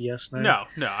called DS9? No.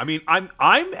 I mean, I'm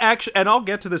actually, and I'll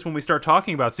get to this when we start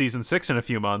talking about season 6 in a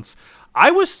few months.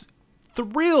 I was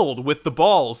thrilled with the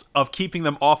balls of keeping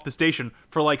them off the station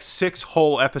for like 6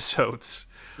 whole episodes.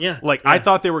 Yeah. Like, I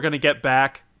thought they were going to get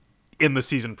back in the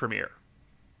season premiere.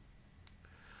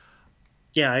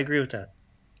 Yeah, I agree with that.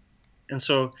 And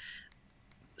so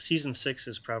season 6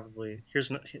 is probably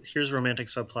here's romantic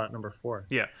subplot number 4.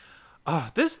 Yeah.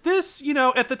 This, you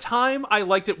know, at the time I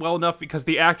liked it well enough because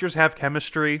the actors have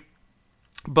chemistry,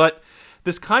 but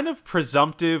this kind of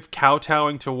presumptive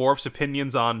kowtowing to Worf's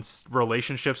opinions on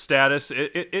relationship status,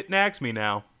 it nags me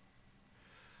now.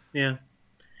 Yeah.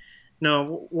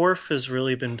 No, Worf has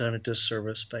really been done a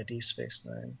disservice by Deep Space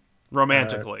Nine.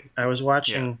 Romantically. I was Yeah.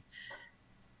 watching,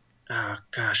 oh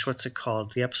gosh, what's it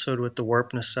called? The episode with the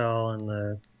warp nacelle and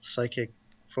the psychic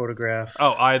photograph.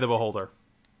 Oh, Eye of the Beholder.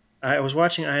 I was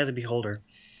watching Eye of the Beholder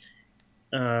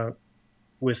uh,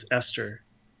 with Esther,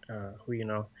 who you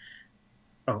know.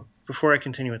 Oh, before I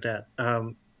continue with that,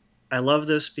 I love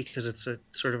this because it's a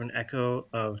sort of an echo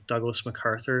of Douglas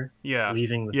MacArthur Yeah.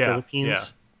 leaving the Yeah. Yeah.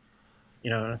 Philippines.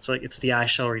 It's like it's the I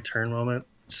shall return moment.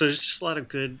 So there's just a lot of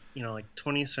good, like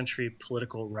 20th century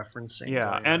political referencing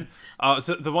Yeah, going and on.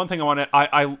 so the one thing I want to,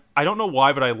 I don't know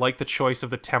why, but I like the choice of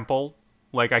the temple.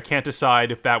 Like, I can't decide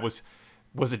if that was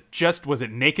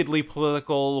it nakedly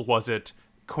political, was it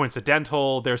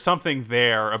coincidental? There's something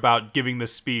there about giving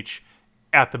this speech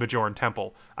at the Bajoran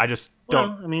Temple. I just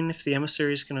don't. Well, I mean, if the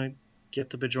emissary is going to get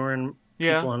the Bajoran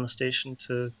Yeah, people on the station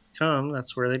to come,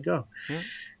 that's where they'd go. yeah,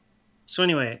 So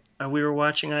anyway, we were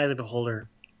watching Eye of the Beholder,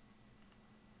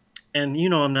 and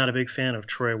I'm not a big fan of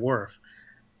Troy Worf.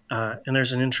 And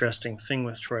there's an interesting thing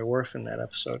with Troy Worf in that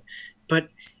episode. But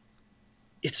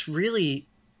it's really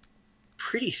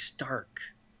pretty stark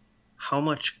how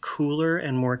much cooler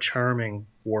and more charming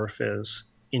Worf is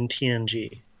in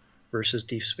TNG versus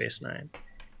Deep Space Nine.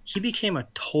 He became a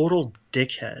total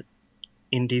dickhead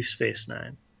in Deep Space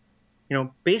Nine.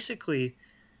 Basically,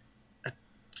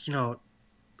 uh,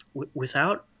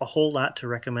 without a whole lot to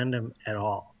recommend him at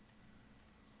all.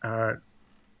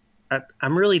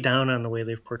 I'm really down on the way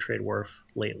they've portrayed Worf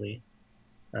lately.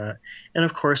 And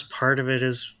of course, part of it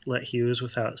is let Hughes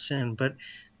without sin, but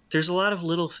there's a lot of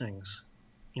little things,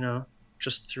 you know,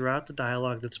 just throughout the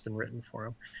dialogue that's been written for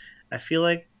him. I feel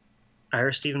like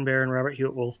Ira Stephen Bear and Robert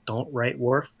Hewitt Wolf don't write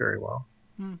Worf very well.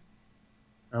 Hmm.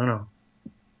 I don't know.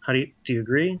 How do you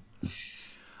agree?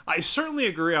 I certainly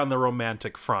agree on the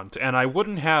romantic front, and I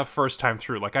wouldn't have first time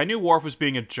through. Like, I knew Worf was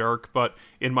being a jerk, but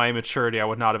in my immaturity, I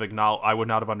would not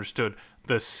have understood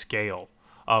the scale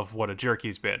of what a jerk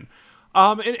he's been.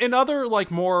 In other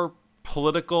like more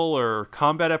political or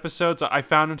combat episodes, I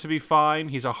found him to be fine.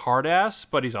 He's a hard ass,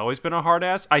 but he's always been a hard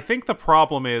ass. I think the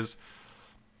problem is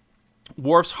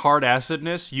Worf's hard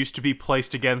assedness used to be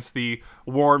placed against the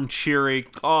warm, cheery,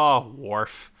 oh,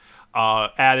 Worf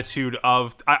attitude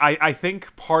of. I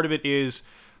think part of it is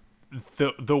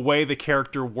the way the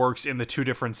character works in the two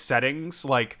different settings.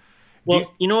 Like, Well,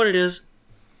 you know what it is?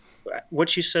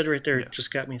 What you said right there yeah,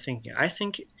 just got me thinking. I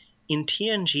think in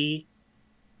TNG,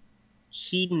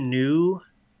 he knew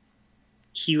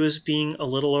he was being a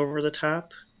little over the top,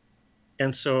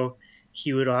 and so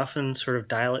he would often sort of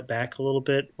dial it back a little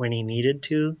bit when he needed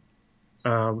to.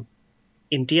 Um,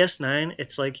 in DS9,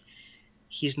 it's like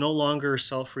he's no longer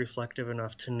self-reflective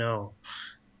enough to know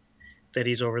that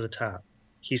he's over the top.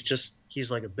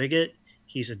 He's like a bigot.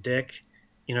 He's a dick,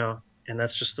 and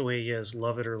that's just the way he is.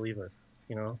 Love it or leave it,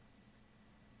 you know.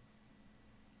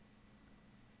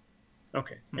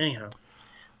 Okay. Anyhow,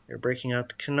 they're breaking out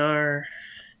the Kanar.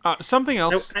 something So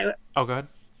else. Oh, go ahead.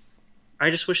 I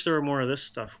just wish there were more of this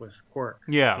stuff with Quark.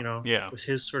 Yeah, yeah. With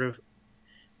his sort of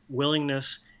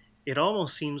willingness. It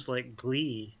almost seems like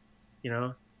Glee. You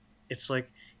know, it's like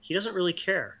he doesn't really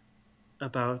care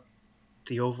about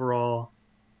the overall,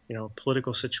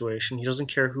 political situation. He doesn't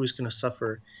care who's going to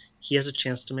suffer. He has a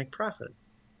chance to make profit,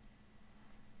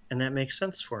 and that makes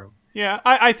sense for him. Yeah,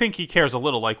 I think he cares a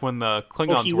little. Like when the Oh,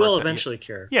 Klingons he were will eventually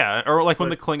care. yeah, or like when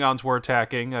But the Klingons were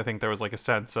attacking. I think there was like a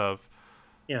sense of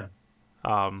yeah,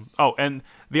 oh, and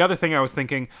the other thing I was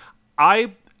thinking,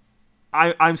 I,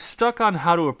 I'm stuck on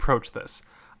how to approach this.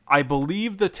 I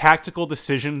believe the tactical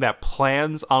decision that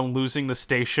plans on losing the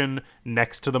station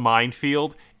next to the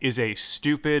minefield is a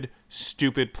stupid,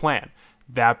 stupid plan.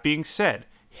 That being said,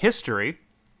 history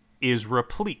is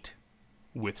replete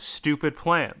with stupid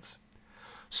plans.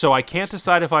 So I can't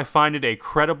decide if I find it a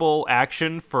credible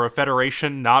action for a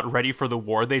Federation not ready for the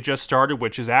war they just started,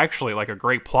 which is actually like a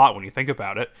great plot when you think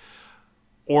about it,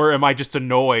 or am I just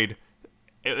annoyed?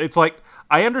 It's like,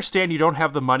 I understand you don't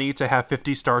have the money to have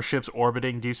 50 starships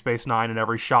orbiting Deep Space Nine in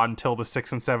every shot until the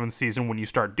 6th and 7th season when you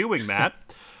start doing that.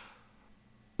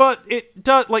 But it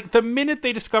does, like, the minute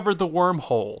they discovered the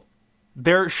wormhole,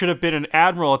 there should have been an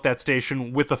admiral at that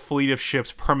station with a fleet of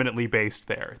ships permanently based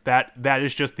there. That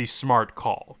is just the smart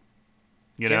call.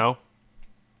 You yeah. know?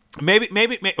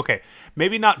 Okay,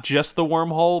 maybe not just the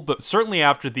wormhole, but certainly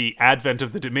after the advent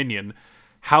of the Dominion,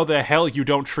 how the hell you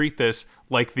don't treat this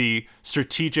like the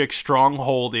strategic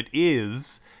stronghold it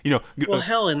is? Well,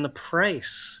 hell, in the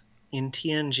price in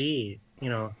TNG,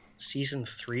 season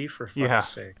 3 for yeah, fuck's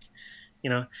sake, you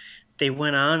know, they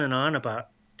went on and on about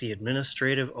the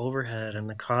administrative overhead and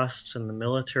the costs and the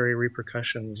military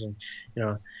repercussions and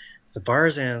the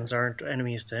Barzans aren't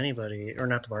enemies to anybody, or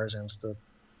not the Barzans,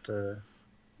 the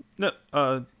No,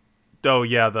 oh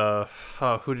yeah, the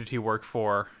who did he work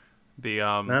for? The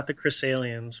not the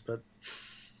Chrysalians, but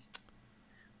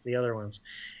the other ones.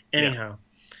 yeah, Anyhow,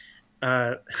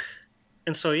 uh,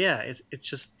 and so yeah, it's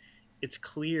just it's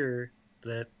clear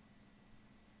that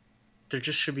there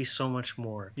just should be so much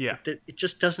more. yeah. It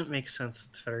just doesn't make sense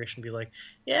that the Federation be like,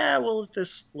 yeah, well,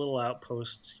 this little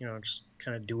outpost, just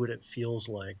kind of do what it feels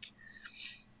like.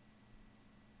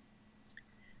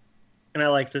 And I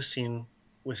like this scene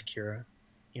with Kira,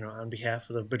 on behalf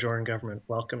of the Bajoran government,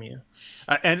 welcome you.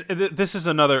 This is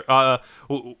another.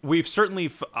 We've certainly.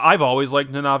 I've always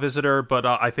liked Nana Visitor, but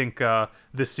I think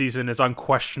this season is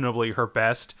unquestionably her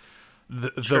best.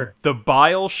 Sure. The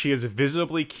bile she is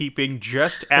visibly keeping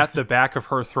just at the back of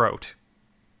her throat.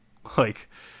 Like,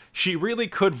 she really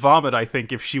could vomit, I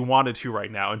think, if she wanted to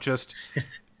right now, and just.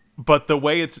 But the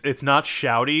way it's not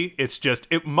shouty, it's just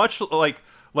much like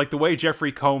the way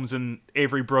Jeffrey Combs and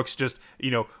Avery Brooks just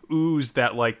ooze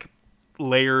that like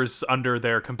layers under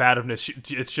their combativeness.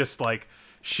 It's just like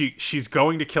she's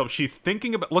going to kill him. She's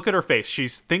thinking about, look at her face.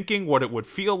 She's thinking what it would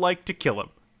feel like to kill him.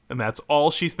 And that's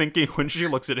all she's thinking when she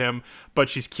looks at him, but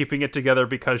she's keeping it together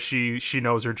because she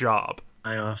knows her job.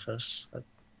 My office.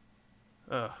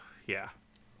 Yeah.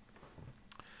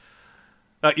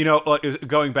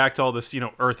 Going back to all this,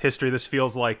 Earth history, this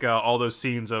feels like all those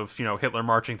scenes of, Hitler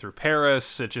marching through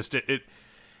Paris.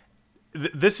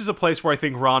 This is a place where I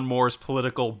think Ron Moore's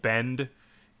political bend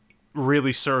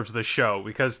really serves the show,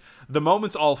 because the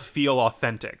moments all feel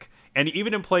authentic, and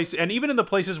even in the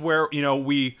places where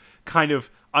we kind of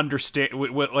understand,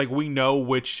 like we know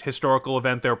which historical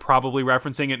event they're probably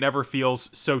referencing, it never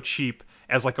feels so cheap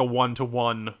as like a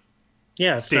one-to-one.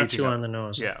 Yeah, it's not too on the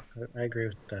nose. Yeah, I agree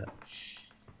with that.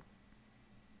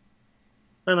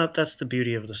 And that's the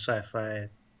beauty of the sci-fi,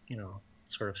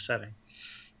 sort of setting.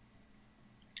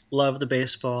 Love the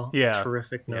baseball. Yeah.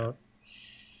 Terrific note.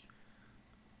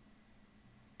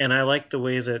 And I like the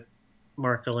way that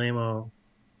Mark Alamo,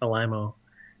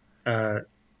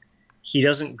 he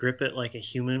doesn't grip it like a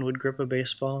human would grip a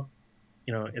baseball.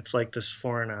 It's like this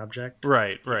foreign object.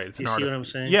 Right. Do you see what I'm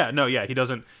saying? Yeah, no, yeah. He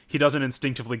doesn't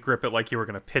instinctively grip it like you were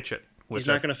going to pitch it. He's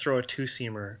not going to throw a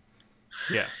two-seamer.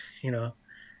 Yeah.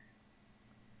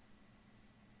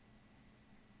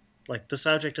 Like, this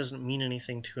object doesn't mean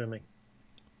anything to him.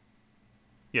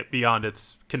 Yeah, beyond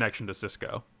its connection to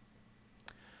Cisco.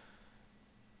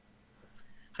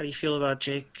 How do you feel about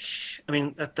Jake? I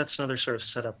mean, that's another sort of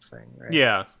setup thing, right?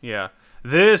 Yeah.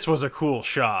 This was a cool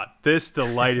shot. This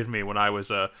delighted me when I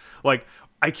was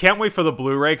I can't wait for the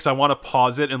Blu-ray because I want to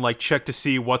pause it and like check to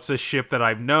see what's a ship that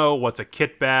I know, what's a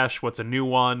kit bash, what's a new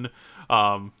one.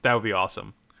 That would be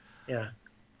awesome. Yeah.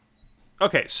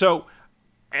 Okay, so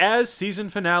as season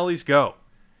finales go,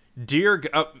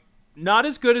 not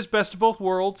as good as Best of Both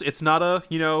Worlds. It's not a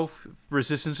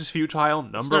Resistance is Futile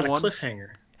number one. It's not a cliffhanger.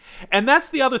 And that's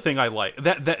the other thing I like.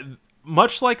 That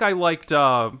much like I liked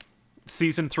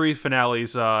season 3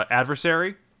 finales,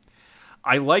 Adversary,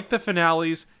 I like the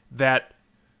finales that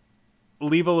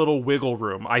leave a little wiggle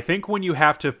room. I think when you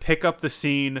have to pick up the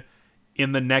scene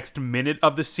in the next minute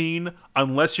of the scene,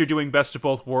 unless you're doing Best of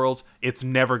Both Worlds, it's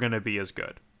never going to be as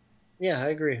good. Yeah, I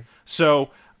agree.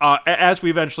 So, as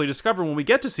we eventually discover when we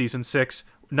get to season 6,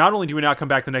 not only do we not come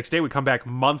back the next day, we come back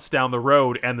months down the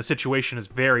road, and the situation is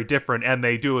very different, and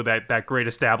they do that great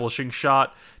establishing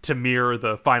shot to mirror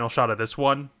the final shot of this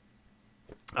one.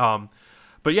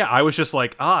 But yeah, I was just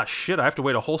like, shit, I have to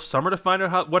wait a whole summer to find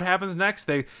out what happens next.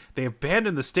 They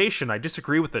abandoned the station. I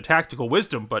disagree with the tactical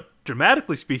wisdom, but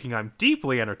dramatically speaking, I'm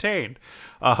deeply entertained.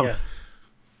 Yeah.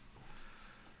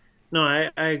 No,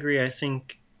 I agree. I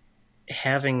think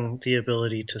having the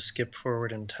ability to skip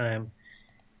forward in time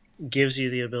gives you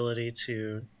the ability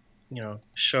to,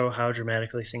 show how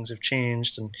dramatically things have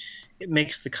changed, and it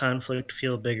makes the conflict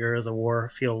feel bigger, the war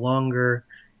feel longer.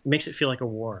 It makes it feel like a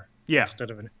war. Yeah.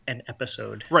 Instead of an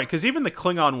episode. Right, because even the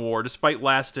Klingon War, despite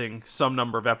lasting some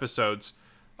number of episodes,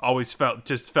 always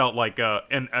felt like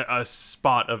a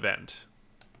spot event.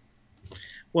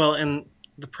 Well, and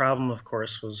the problem, of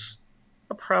course, was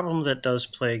a problem that does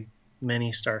plague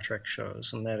many Star Trek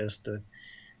shows, and that is the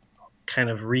kind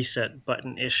of reset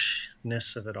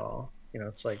button-ishness of it all.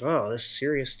 It's like, oh, this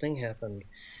serious thing happened.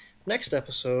 Next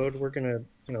episode, we're going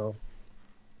to,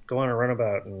 go on a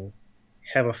runabout and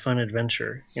have a fun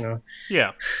adventure,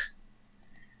 Yeah.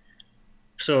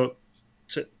 So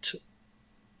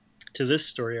to this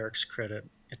story arc's credit,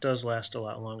 it does last a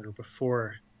lot longer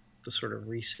before the sort of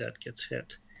reset gets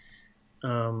hit.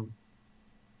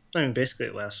 Basically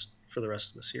it lasts for the rest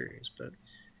of the series, but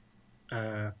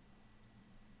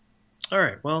All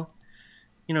right. Well,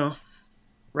 you know,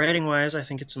 writing wise, I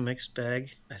think it's a mixed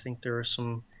bag. I think there are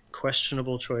some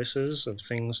questionable choices of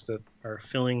things that are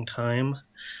filling time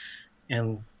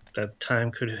and that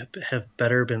time could have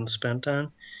better been spent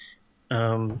on.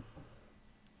 Um,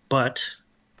 but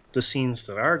the scenes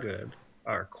that are good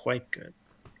are quite good,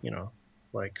 you know,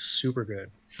 like super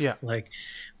good, Yeah. like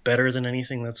better than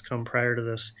anything that's come prior to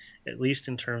this, at least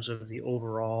in terms of the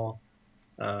overall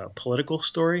political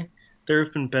story. There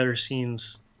have been better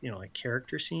scenes, like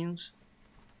character scenes,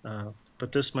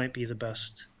 but this might be the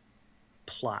best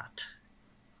plot.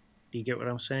 Do you get what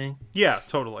I'm saying? Yeah,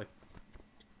 totally.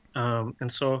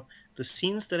 And so the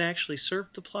scenes that actually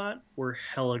served the plot were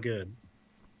hella good.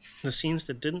 The scenes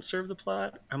that didn't serve the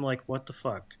plot, I'm like, what the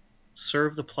fuck?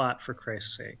 Serve the plot for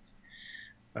Christ's sake.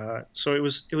 So it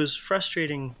was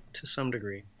frustrating to some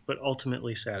degree, but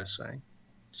ultimately satisfying.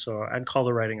 So I'd call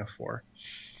the writing a 4.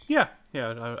 Yeah,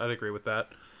 yeah, I'd agree with that.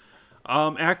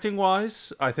 Acting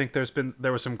wise, I think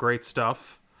there was some great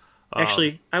stuff.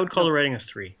 Actually, I would call No, the writing a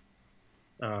 3.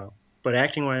 Uh, but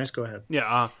acting wise, go ahead.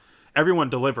 yeah, everyone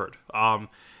delivered.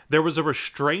 There was a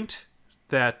restraint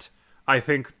that I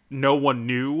think no one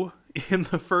knew in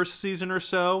the first season or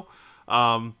so,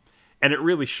 and it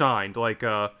really shined. Like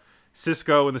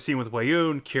Cisco in the scene with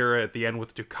Wayoon, Kira at the end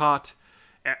with Ducat.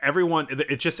 Everyone,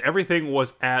 it just everything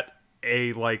was at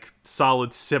a like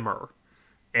solid simmer,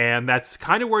 and that's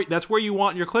kind of where you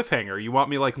want your cliffhanger. You want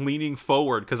me like leaning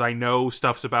forward because I know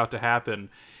stuff's about to happen,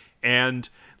 and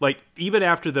like even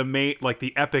after the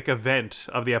the epic event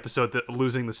of the episode, that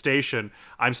losing the station,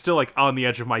 I'm still like on the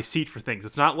edge of my seat for things.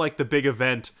 It's not like the big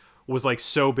event was like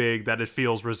so big that it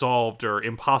feels resolved or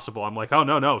impossible. I'm like, oh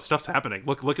no, no, stuff's happening.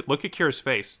 Look at Kira's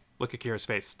face. Look at Kira's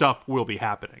face. Stuff will be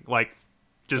happening. Like,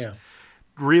 just Yeah.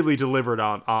 really delivered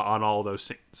on all those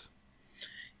scenes.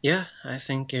 Yeah, I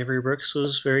think Avery Brooks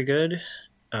was very good.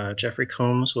 Jeffrey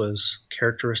Combs was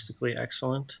characteristically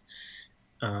excellent.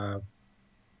 Uh,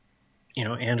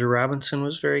 Andrew Robinson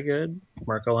was very good.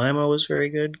 Mark Alimo was very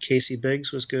good. Casey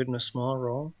Biggs was good in a small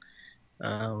role.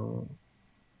 Um,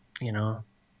 you know,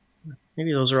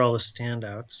 Maybe those are all the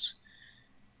standouts.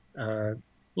 Uh,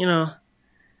 you know,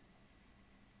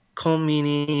 Cole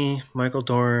Meany, Michael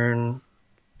Dorn,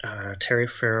 Terry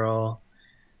Farrell.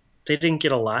 They didn't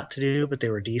get a lot to do, but they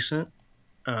were decent.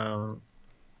 Um,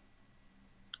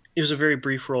 it was a very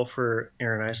brief role for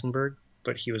Aaron Eisenberg,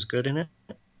 but he was good in it.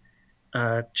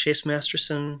 Chase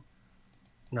Masterson,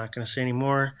 not going to say any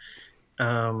more.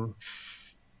 Um,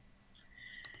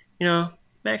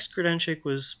 Max Grudenchik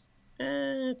was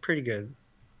pretty good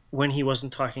when he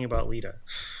wasn't talking about Lita.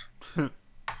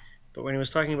 But when he was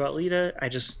talking about Lita, I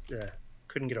just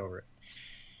couldn't get over it.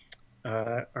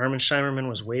 Armin Shimerman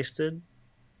was wasted,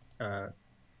 uh,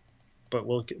 but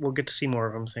we'll get to see more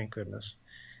of him. Thank goodness.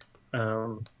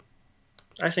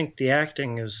 I think the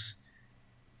acting is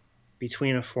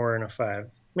between a 4 and a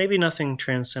 5. Maybe nothing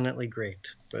transcendently great,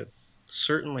 but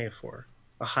certainly a 4,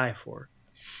 a high 4.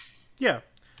 Yeah.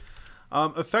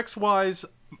 Effects wise,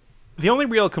 the only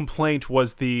real complaint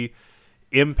was the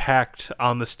impact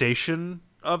on the station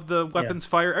of the Yeah, weapons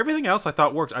fire. Everything else I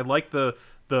thought worked. I like the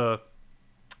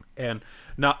and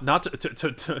not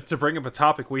to bring up a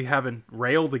topic we haven't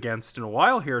railed against in a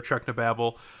while here at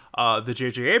Treknobabble, the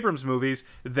J.J. Abrams movies.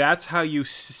 That's how you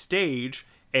stage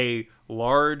a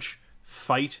large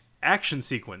fight action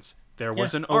sequence. There yeah,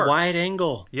 was an a arc. wide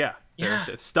angle. Yeah, Yeah,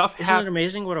 that stuff isn't it happened.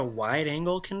 amazing what a wide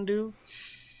angle can do?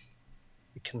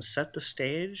 It can set the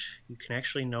stage. You can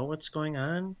actually know what's going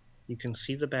on. You can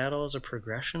see the battle as a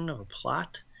progression of a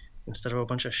plot instead of a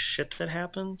bunch of shit that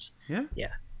happens. Yeah.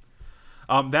 Yeah,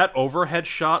 That overhead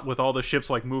shot with all the ships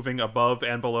like moving above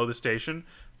and below the station,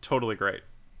 totally great.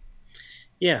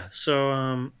 yeah.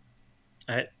 So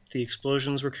the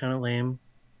explosions were kind of lame,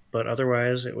 but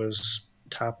otherwise it was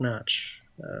top notch.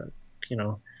 You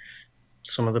know,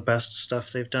 some of the best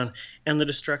stuff they've done, and the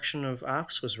destruction of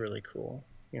Ops was really cool.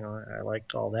 I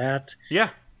liked all that. Yeah,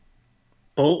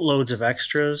 Boatloads of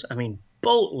extras. I mean,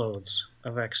 boatloads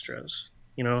of extras.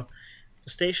 The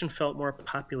station felt more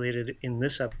populated in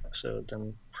this episode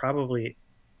than probably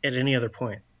at any other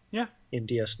point yeah, in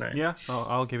DS9. yeah.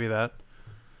 I'll give you that.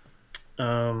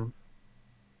 Um,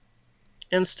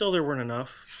 and still, there weren't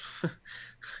enough.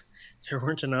 There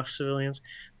weren't enough civilians.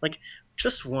 Like,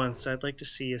 just once, I'd like to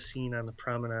see a scene on the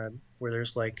promenade where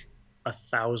there's like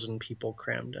 1,000 people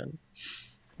crammed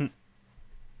in,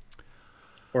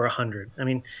 or 100. I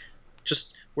mean,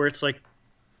 just where it's like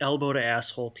elbow to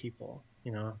asshole people.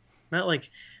 Not like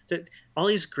that. All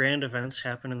these grand events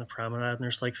happen in the promenade, and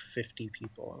there's like 50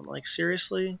 people. I'm like,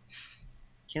 seriously,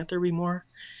 can't there be more?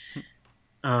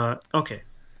 Okay,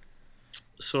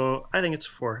 So I think it's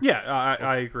a 4. Yeah,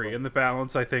 I agree. In the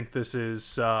balance, I think this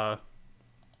is well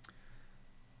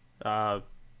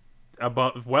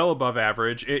above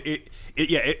average.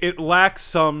 It lacks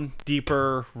some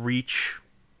deeper reach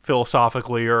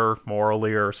philosophically or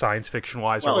morally or science fiction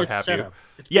wise or Well, what it's have set you. up.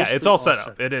 It's Yeah, it's basically all all set set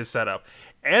up. up. It is set up.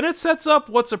 And it sets up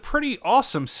what's a pretty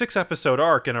awesome 6-episode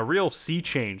arc and a real sea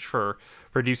change for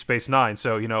Deep Space Nine.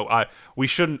 So, we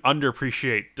shouldn't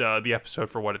underappreciate the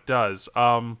episode for what it does.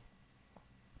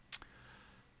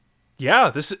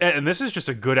 Yeah, this is just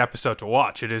a good episode to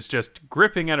watch. It is just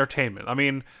gripping entertainment. I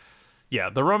mean, yeah,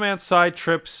 the romance side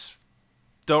trips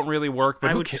don't really work, but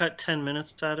I would cut 10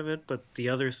 minutes out of it, but the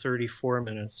other 34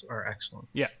 minutes are excellent.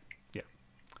 Yeah, yeah.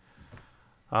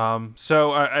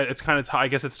 So it's kind of I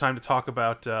guess it's time to talk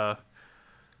about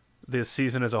this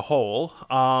season as a whole.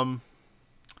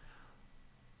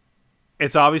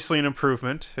 It's obviously an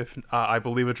improvement, if I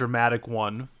believe a dramatic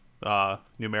one,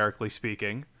 numerically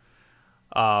speaking.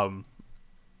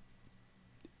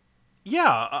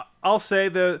 Yeah, I'll say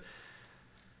there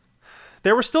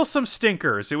were still some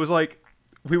stinkers. It was like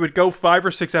we would go 5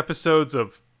 or 6 episodes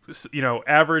of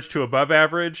average to above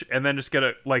average, and then just get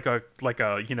a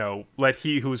Let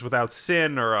He Who Is Without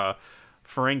Sin or a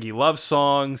Ferengi love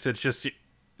songs. It's just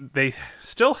they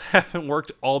still haven't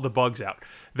worked all the bugs out.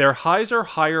 Their highs are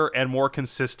higher and more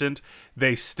consistent.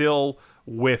 They still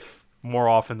whiff more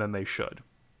often than they should.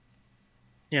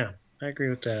 Yeah, I agree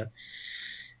with that.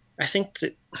 I think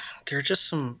that there are just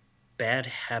some bad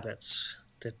habits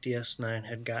that DS9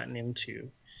 had gotten into,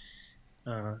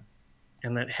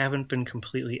 and that haven't been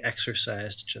completely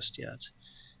exorcised just yet.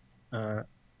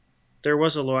 There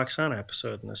was a Loaxana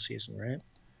episode in this season, right?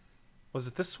 Was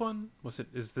it this one?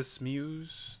 Is this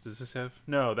Muse? Does this have...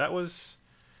 No, that was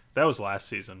last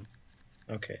season.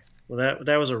 Okay. Well,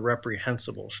 that was a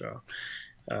reprehensible show.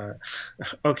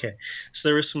 Okay. So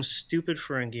there were some stupid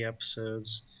Ferengi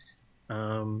episodes.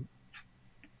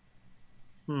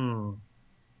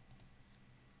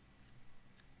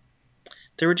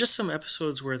 There were just some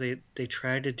episodes where they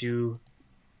tried to do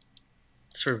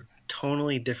sort of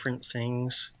tonally different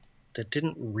things that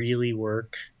didn't really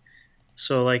work.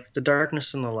 So, like, The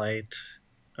Darkness and the Light,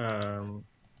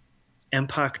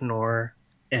 Empok Nor,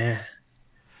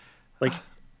 Like,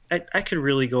 I could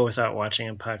really go without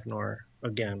watching Empok Nor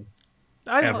again,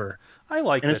 ever. I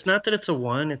liked it. And it's not that it's a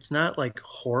 1, it's not, like,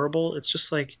 horrible, it's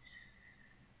just like,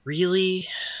 really?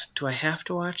 Do I have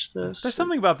to watch this? There's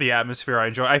something about the atmosphere I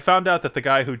enjoy. I found out that the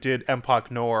guy who did Empok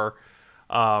Nor,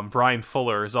 Brian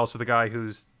Fuller, is also the guy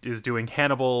is doing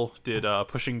Hannibal, did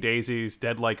Pushing Daisies,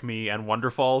 Dead Like Me, and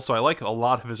Wonderfall, so I like a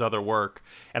lot of his other work.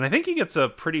 And I think he gets a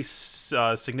pretty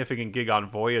significant gig on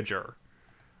Voyager.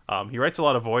 He writes a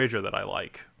lot of Voyager that I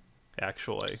like,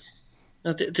 actually.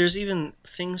 Now, there's even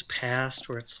things past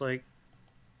where it's like,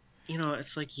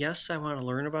 it's like, yes, I want to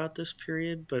learn about this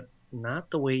period, but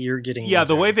not the way you're getting. Yeah,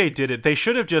 the way they did it, they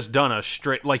should have just done a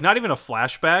straight, like, not even a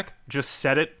flashback, just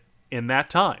set it in that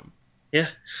time. Yeah.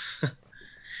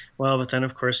 Well, but then,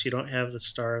 of course, you don't have the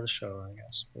star of the show, I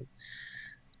guess. But,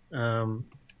 on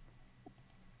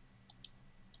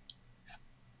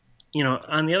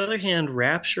the other hand,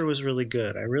 Rapture was really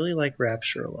good. I really like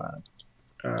Rapture a lot.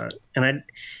 And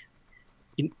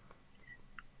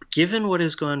given what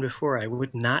has gone before, I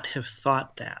would not have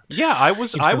thought that. Yeah, I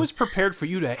was prepared for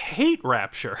you to hate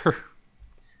Rapture.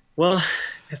 Well,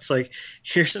 it's like,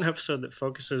 here's an episode that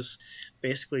focuses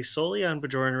basically solely on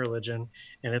Bajoran religion,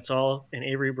 and it's all an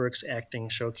Avery Brooks acting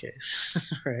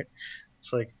showcase, right?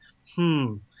 It's like,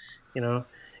 and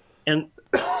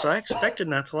so I expected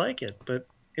not to like it, but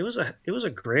it was a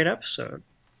great episode.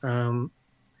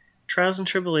 Trials and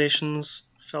Tribulations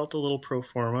felt a little pro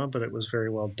forma, but it was very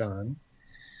well done.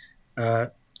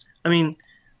 The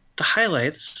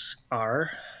highlights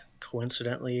are,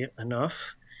 coincidentally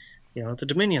enough, the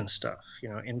Dominion stuff,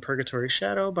 In Purgatory's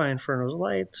Shadow by Inferno's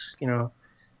Light,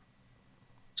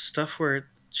 stuff where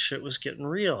shit was getting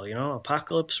real,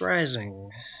 Apocalypse Rising,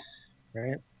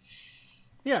 right?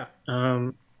 Yeah.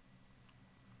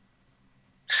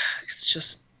 It's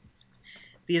just,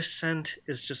 The Ascent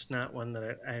is just not one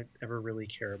that I ever really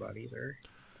care about either.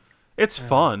 It's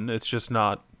fun. It's just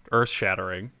not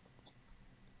earth-shattering.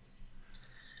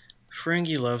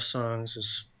 Ferengi Love Songs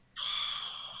is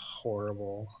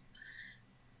horrible.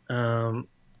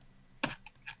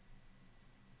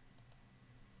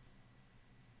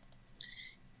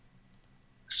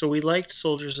 So we liked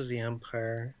Soldiers of the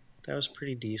Empire. That was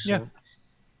pretty decent. Yeah.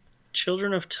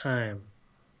 Children of Time.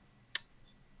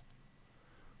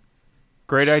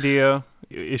 Great idea.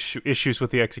 Issues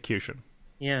with the execution.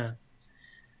 Yeah.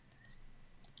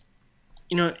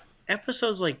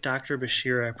 Episodes like Dr.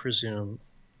 Bashir, I presume,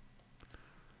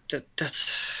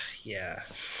 that's yeah.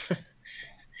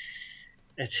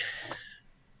 it's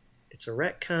it's a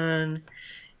retcon.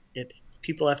 It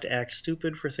People have to act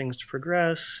stupid for things to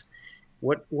progress.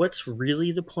 What's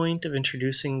really the point of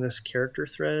introducing this character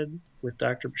thread with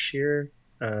Dr. Bashir?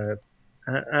 Uh,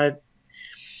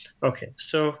 okay,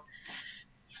 so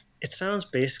it sounds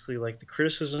basically like the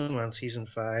criticism on season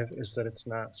 5 is that it's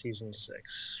not season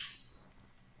 6.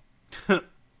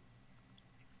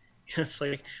 It's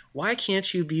like, why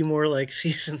can't you be more like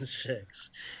season 6,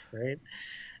 right?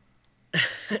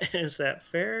 Is that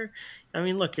fair? I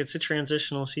mean, look, it's a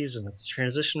transitional season. It's a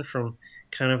transition from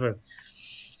kind of a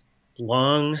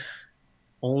long,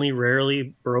 only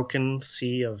rarely broken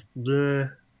sea of bleh,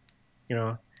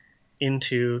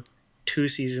 into 2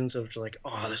 seasons of like,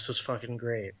 oh, this was fucking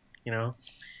great, And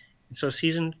so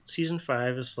season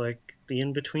 5 is like the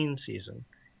in-between season.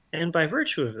 And by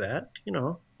virtue of that,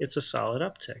 it's a solid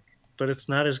uptick. But it's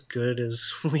not as good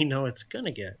as we know it's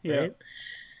gonna get, right?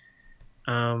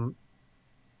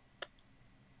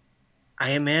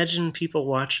 I imagine people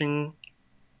watching.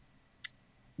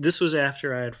 This was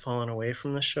after I had fallen away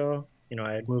from the show.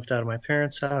 I had moved out of my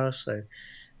parents' house. I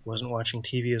wasn't watching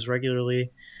TV as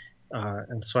regularly.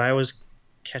 And so I was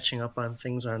catching up on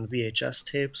things on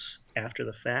VHS tapes after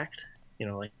the fact,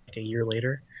 like a year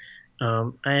later. I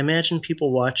imagine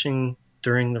people watching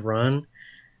during the run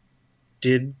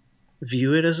did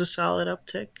view it as a solid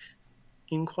uptick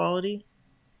in quality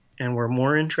and were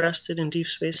more interested in Deep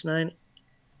Space Nine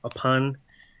upon,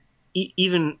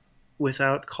 even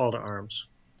without Call to Arms.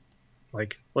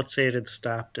 Like, let's say it had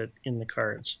stopped it in the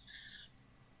cards.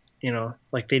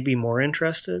 Like they'd be more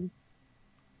interested.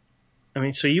 I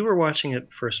mean, so you were watching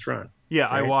it first run. Yeah,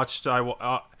 right? I watched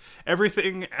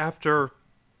everything after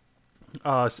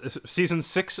season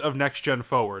 6 of Next Gen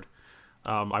Forward.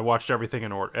 I watched everything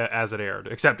in order as it aired,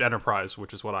 except Enterprise,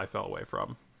 which is what I fell away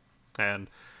from, and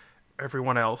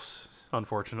everyone else,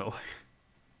 unfortunately.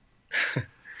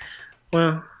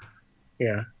 Well,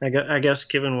 yeah, I guess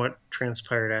given what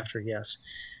transpired after, yes,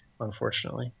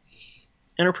 unfortunately.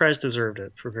 Enterprise deserved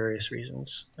it for various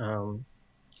reasons.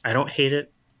 I don't hate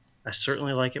it. I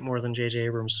certainly like it more than J.J.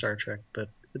 Abrams' Star Trek, but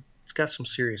it's got some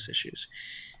serious issues.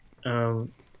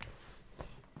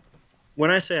 When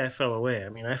I say I fell away, I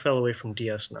mean I fell away from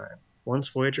DS9. Once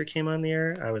Voyager came on the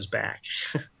air, I was back.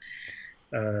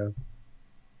 Although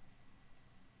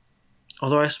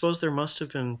I suppose there must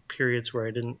have been periods where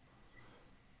I didn't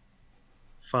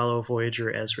follow Voyager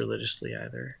as religiously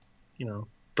either,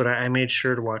 But I made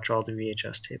sure to watch all the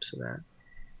VHS tapes of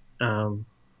that.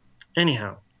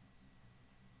 Anyhow,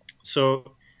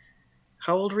 so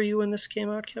how old were you when this came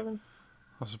out, Kevin?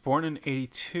 I was born in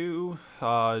 82.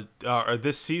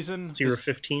 This season... So you were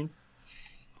 15?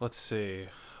 Let's see.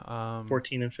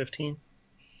 14 and 15?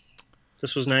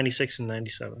 This was 96 and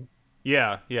 97.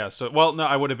 Yeah. So, well, no,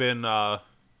 I would have been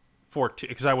 14,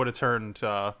 because I would have turned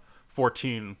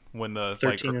 14 when the...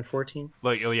 13 and 14?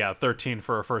 13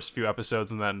 for our first few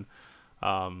episodes, and then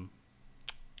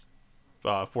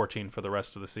 14 for the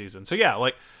rest of the season. So,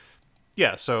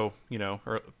 so,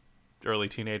 early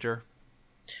teenager.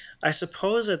 I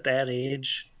suppose at that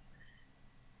age,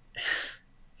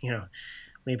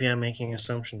 maybe I'm making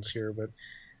assumptions here, but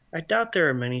I doubt there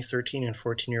are many 13 and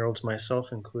 14-year-olds,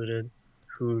 myself included,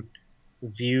 who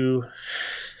view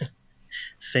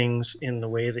things in the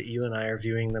way that you and I are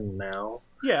viewing them now.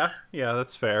 Yeah,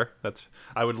 that's fair.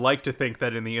 I would like to think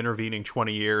that in the intervening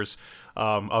 20 years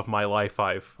of my life,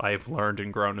 I've learned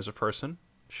and grown as a person.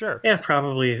 Sure. Yeah,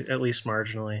 probably at least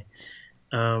marginally.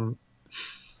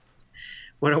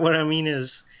 What I mean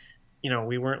is,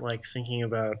 we weren't like thinking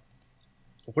about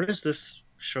what is this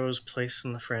show's place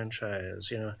in the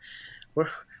franchise.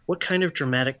 What kind of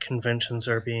dramatic conventions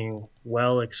are being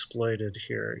well exploited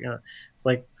here?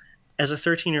 Like as a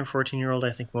 13 or 14-year-old, I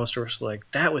think most of us were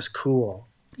like, that was cool.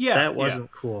 Yeah, that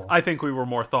wasn't cool. I think we were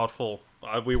more thoughtful.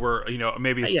 We were,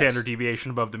 maybe a standard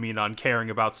deviation above the mean on caring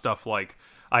about stuff like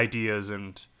ideas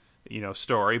and,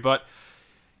 story. But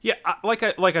yeah, like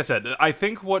I said, I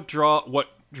think what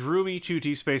drew me to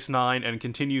Deep Space Nine and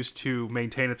continues to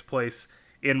maintain its place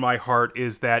in my heart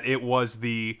is that it was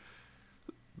the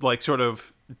sort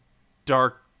of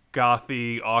dark,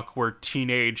 gothy, awkward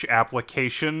teenage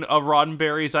application of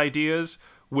Roddenberry's ideas,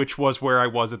 which was where I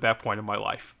was at that point in my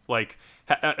life.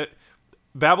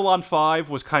 Babylon 5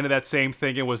 was kind of that same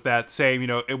thing. It was that same,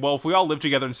 if we all lived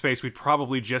together in space, we'd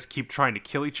probably just keep trying to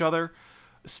kill each other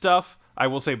stuff. I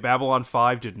will say Babylon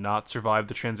 5 did not survive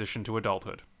the transition to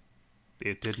adulthood.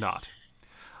 It did not.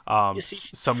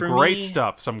 Some great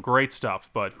stuff,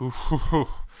 but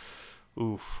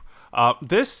oof.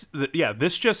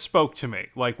 This just spoke to me.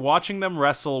 Like watching them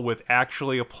wrestle with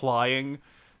actually applying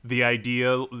the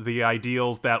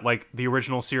ideals that like the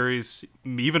original series,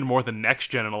 even more than Next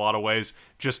Gen in a lot of ways,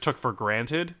 just took for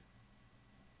granted,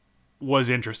 was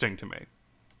interesting to me.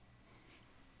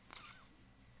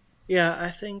 Yeah, I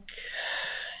think,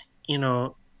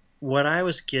 what I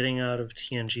was getting out of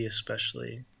TNG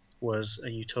especially was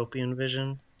a utopian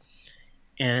vision.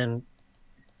 And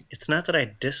it's not that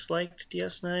I disliked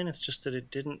DS9, it's just that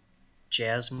it didn't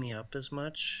jazz me up as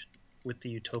much with the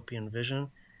utopian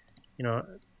vision.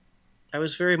 I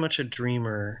was very much a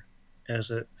dreamer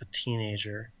as a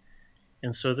teenager,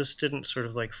 and so this didn't sort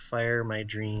of like fire my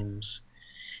dreams.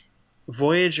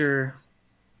 Voyager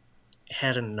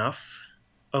had enough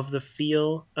of the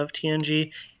feel of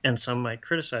TNG, and some might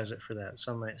criticize it for that.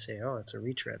 Some might say, "Oh, it's a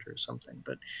retread or something,"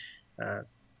 but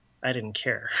I didn't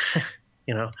care,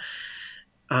 you know.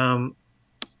 Um,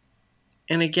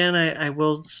 and again, I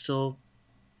will still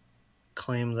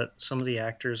claim that some of the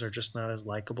actors are just not as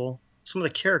likable. Some of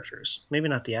the characters, maybe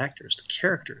not the actors, the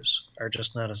characters are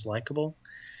just not as likable.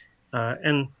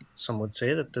 And some would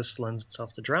say that this lends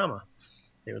itself to drama.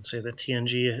 They would say that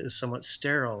TNG is somewhat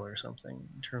sterile or something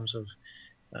in terms of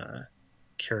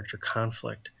character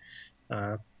conflict.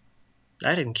 I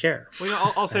didn't care.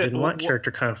 Well, I'll say I didn't want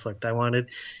character conflict. I wanted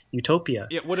utopia.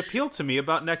 Yeah, what appealed to me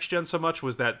about Next Gen so much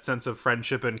was that sense of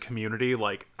friendship and community.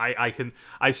 Like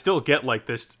I still get like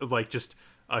this, like just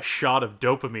a shot of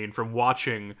dopamine from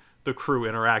watching the crew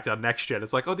interact on Next Gen.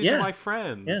 It's like, oh, these are my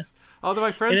friends. Yeah. Oh, they're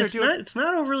my friends. And it's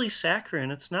not overly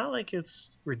saccharine. It's not like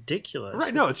it's ridiculous.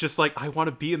 Right? No, it's just like I want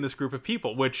to be in this group of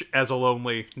people. Which, as a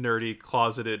lonely, nerdy,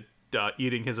 closeted,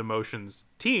 eating his emotions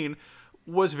teen,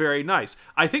 was very nice.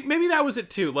 I think maybe that was it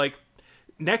too. Like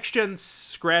Next Gen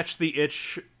scratched the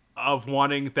itch of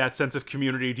wanting that sense of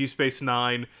community. Deep Space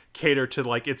Nine cater to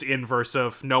like its inverse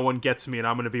of no one gets me and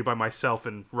I'm going to be by myself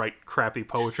and write crappy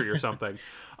poetry or something.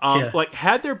 Like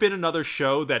had there been another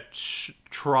show that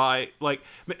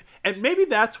and maybe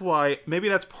that's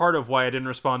part of why I didn't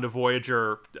respond to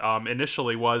Voyager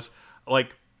initially was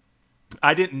like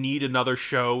I didn't need another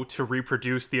show to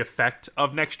reproduce the effect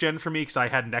of Next Gen for me because I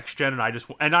had Next Gen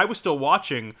and I was still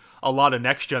watching a lot of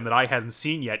Next Gen that I hadn't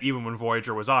seen yet. Even when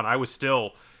Voyager was on, I was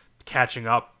still catching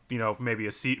up. Maybe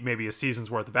a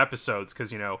season's worth of episodes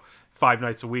because 5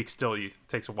 nights a week still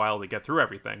takes a while to get through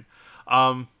everything.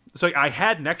 So I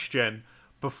had Next Gen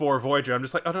before Voyager. I'm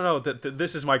just like, oh no,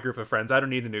 this is my group of friends. I don't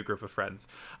need a new group of friends.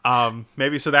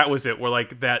 Maybe so that was it. Where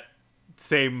like that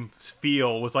same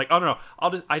feel was like, oh no,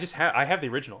 I have the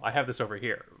original. I have this over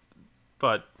here.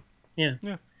 But yeah.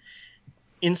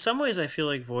 In some ways, I feel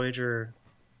like Voyager,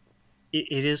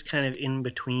 it is kind of in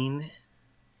between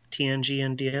TNG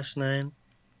and DS9,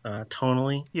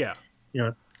 tonally. Yeah.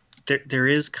 There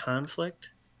is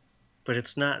conflict, but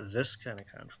it's not this kind of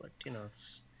conflict.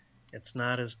 It's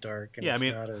not as dark. And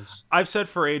not as... I've said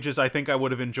for ages, I think I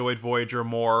would have enjoyed Voyager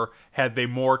more had they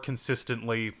more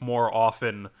consistently, more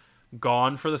often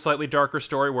gone for the slightly darker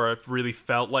story where it really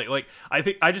felt like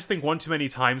I just think one too many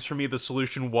times for me the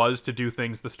solution was to do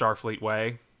things the Starfleet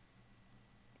way.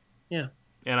 Yeah.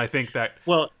 And I think that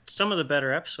some of the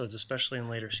better episodes, especially in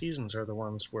later seasons, are the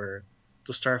ones where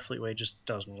the Starfleet way just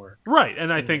doesn't work. Right.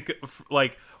 And I think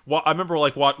I remember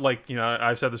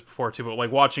I've said this before too, but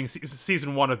like watching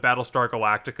season 1 of Battlestar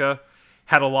Galactica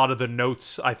had a lot of the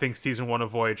notes I think season 1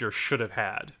 of Voyager should have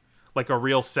had. Like a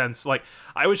real sense, like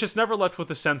I was just never left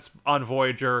with a sense on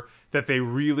Voyager that they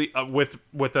really, with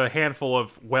a handful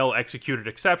of well executed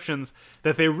exceptions,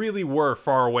 that they really were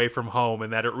far away from home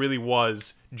and that it really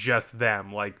was just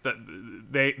them. Like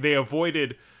they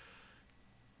avoided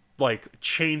like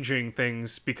changing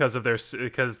things because it had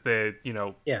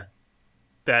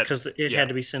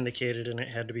to be syndicated and it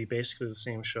had to be basically the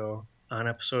same show on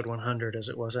episode 100 as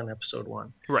it was on episode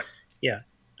 1. Right. Yeah.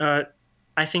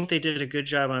 I think they did a good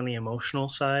job on the emotional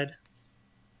side,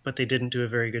 but they didn't do a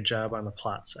very good job on the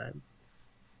plot side.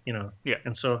 Yeah.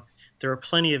 And so there are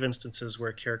plenty of instances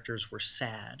where characters were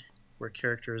sad, where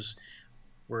characters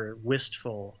were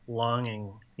wistful,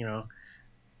 longing,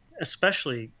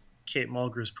 especially Kate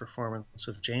Mulgrew's performance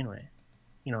of Janeway.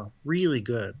 Really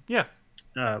good. Yeah.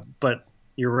 But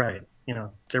you're right.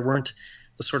 There weren't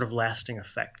the sort of lasting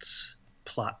effects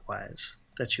plot-wise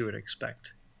that you would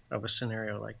expect of a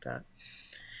scenario like that.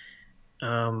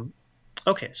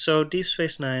 Okay, so Deep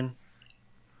Space Nine,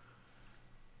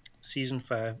 season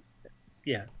 5,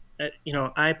 yeah,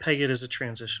 I peg it as a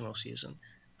transitional season.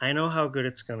 I know how good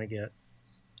it's going to get,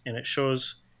 and it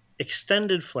shows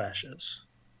extended flashes,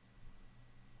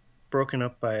 broken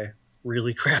up by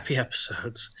really crappy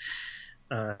episodes,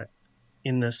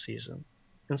 in this season.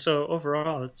 And so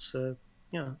overall, it's a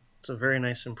very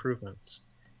nice improvement. It's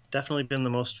definitely been the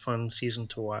most fun season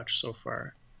to watch so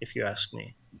far, if you ask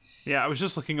me. Yeah, I was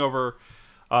just looking over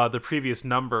the previous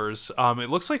numbers. It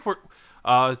looks like we're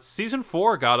season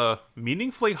 4 got a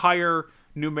meaningfully higher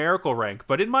numerical rank,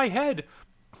 but in my head,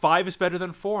 5 is better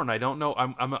than 4, and I don't know.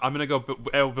 I'm gonna go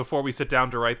before we sit down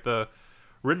to write the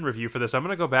written review for this. I'm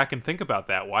gonna go back and think about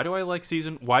that. Why did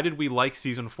we like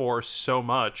season 4 so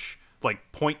much?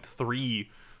 Like 0.3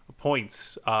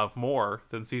 points more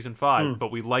than season 5,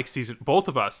 but we like both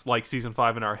of us like season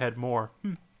 5 in our head more.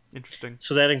 Interesting.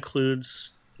 So that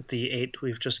includes the 8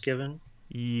 we've just given?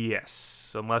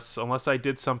 Yes, unless I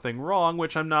did something wrong,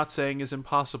 which I'm not saying is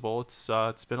impossible. It's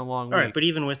been a long week. All right, but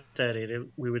even with that 8,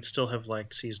 we would still have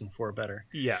liked season 4 better.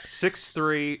 Yeah,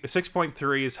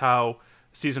 6.3 is how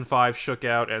season 5 shook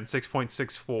out, and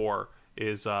 6.64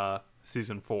 is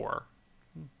season 4.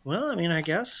 Well, I mean, I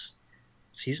guess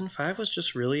season 5 was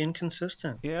just really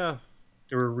inconsistent. Yeah.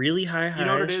 There were really high highs. You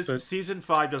know what it is? But... Season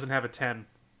 5 doesn't have a 10.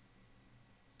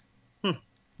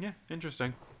 Yeah,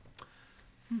 interesting.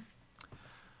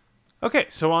 Okay,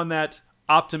 so on that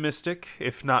optimistic,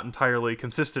 if not entirely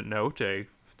consistent note, a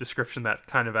description that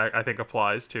kind of, I think,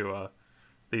 applies to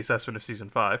the assessment of season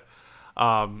 5,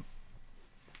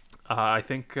 I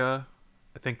think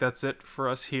that's it for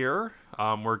us here.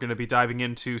 We're going to be diving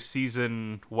into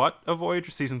season what of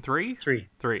Voyager? Season 3? 3.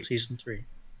 3. Season 3.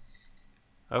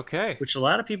 Okay. Which a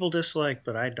lot of people dislike,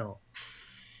 but I don't.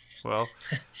 Well,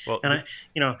 and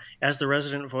as the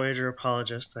resident Voyager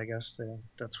apologist, I guess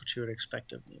that's what you would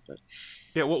expect of me. But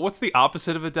yeah, what's the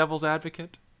opposite of a devil's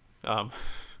advocate? Well,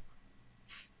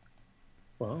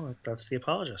 that's the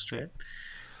apologist, right?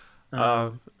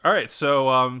 All right, so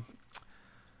all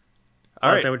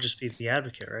right, that would just be the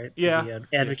advocate, right? Yeah,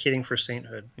 advocating for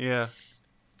sainthood. Yeah.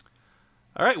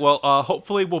 All right. Well,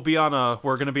 hopefully we're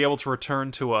going to be able to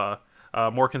return to a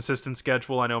more consistent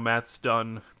schedule. I know Matt's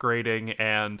done grading,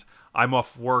 and I'm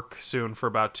off work soon for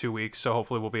about 2 weeks, so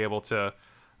hopefully we'll be able to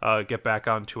get back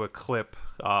onto a clip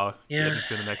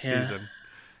into the next season.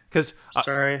 Because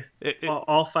sorry,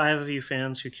 all 5 of you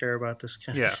fans who care about this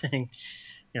kind of thing,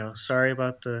 sorry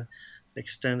about the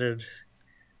extended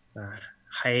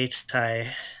hiatus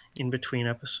in between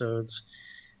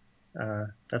episodes.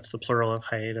 That's the plural of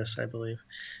hiatus, I believe.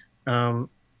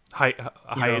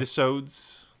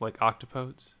 Hiatusodes. Like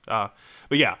octopodes, but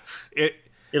yeah,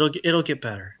 it'll get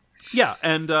better. Yeah,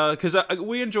 and because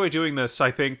we enjoy doing this,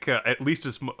 I think at least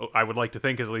I would like to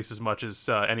think at least as much as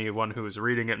anyone who is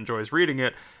reading it enjoys reading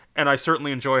it, and I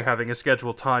certainly enjoy having a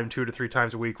scheduled time 2 to 3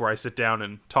 times a week where I sit down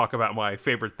and talk about my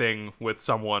favorite thing with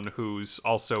someone who's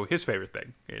also his favorite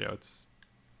thing. It's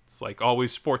like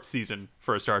always sports season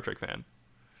for a Star Trek fan.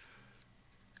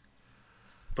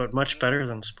 But much better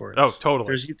than sports. Oh,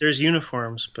 totally. There's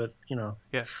uniforms, but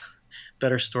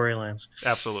better storylines.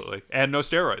 Absolutely, and no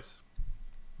steroids.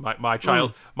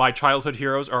 My childhood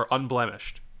heroes are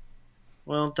unblemished.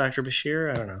 Well, Dr.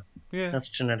 Bashir, I don't know. Yeah, that's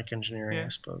genetic engineering, I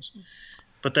suppose.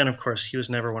 But then, of course, he was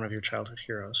never one of your childhood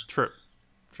heroes. True.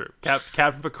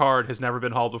 Captain Picard has never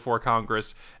been hauled before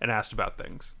Congress and asked about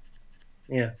things.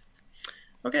 Yeah.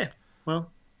 Okay. Well,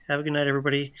 have a good night,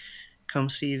 everybody. Come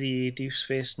see the Deep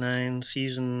Space Nine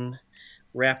season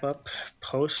wrap-up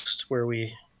post where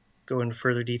we go into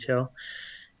further detail,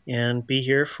 and be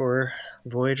here for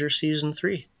Voyager Season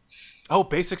 3. Oh,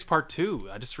 Basics Part 2.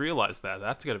 I just realized that.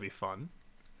 That's going to be fun.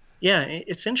 Yeah,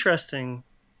 it's interesting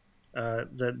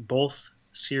that both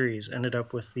series ended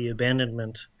up with the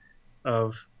abandonment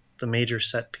of the major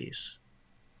set piece.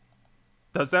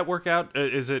 Does that work out?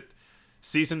 Did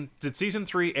Season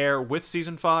 3 air with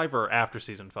Season 5 or after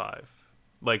Season 5?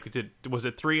 Like, was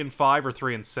it 3 and 5 or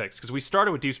 3 and 6? Because we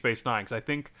started with Deep Space Nine, because I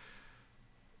think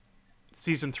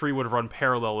Season 3 would have run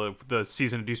parallel to the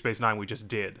season of Deep Space Nine we just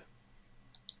did.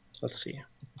 Let's see.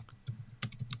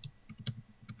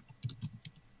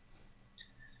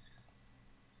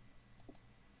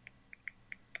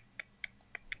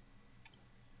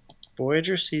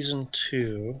 Voyager Season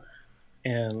 2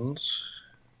 ends...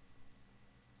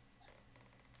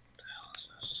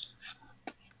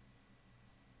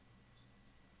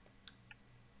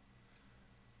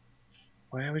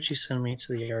 Why would you send me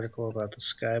to the article about the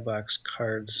Skybox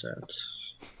card set?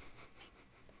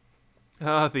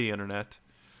 The internet.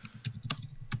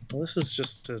 Well, this is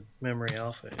just a Memory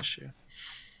Alpha issue.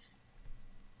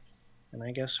 And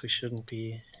I guess we shouldn't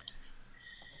be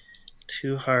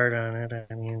too hard on it.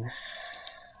 I mean,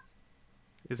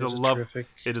 it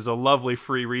is a lovely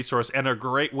free resource and a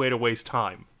great way to waste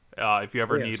time. If you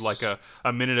ever need like a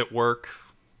minute at work,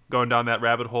 going down that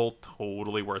rabbit hole,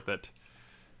 totally worth it.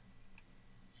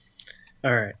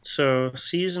 All right. So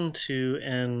season 2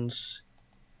 ends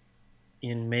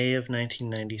in May of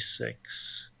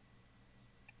 1996.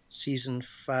 Season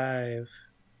 5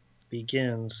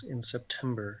 begins in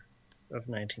September of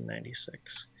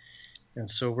 1996. And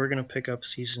so we're going to pick up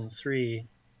season 3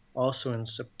 also in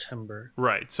September.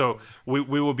 Right. So we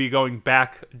will be going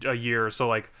back a year. So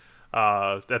like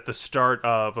at the start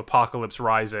of Apocalypse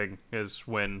Rising is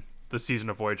when the season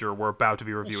of Voyager we're about to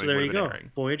be reviewing So there would you have been go. airing.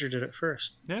 Voyager did it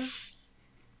first. Yeah.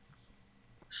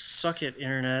 Suck it,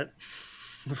 internet.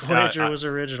 Voyager was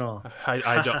original.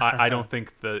 I don't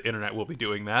think the internet will be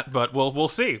doing that, but we'll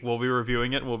see. We'll be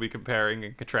reviewing it. We'll be comparing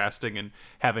and contrasting and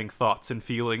having thoughts and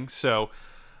feelings. So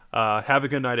have a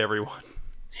good night, everyone.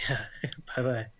 Yeah. Bye bye.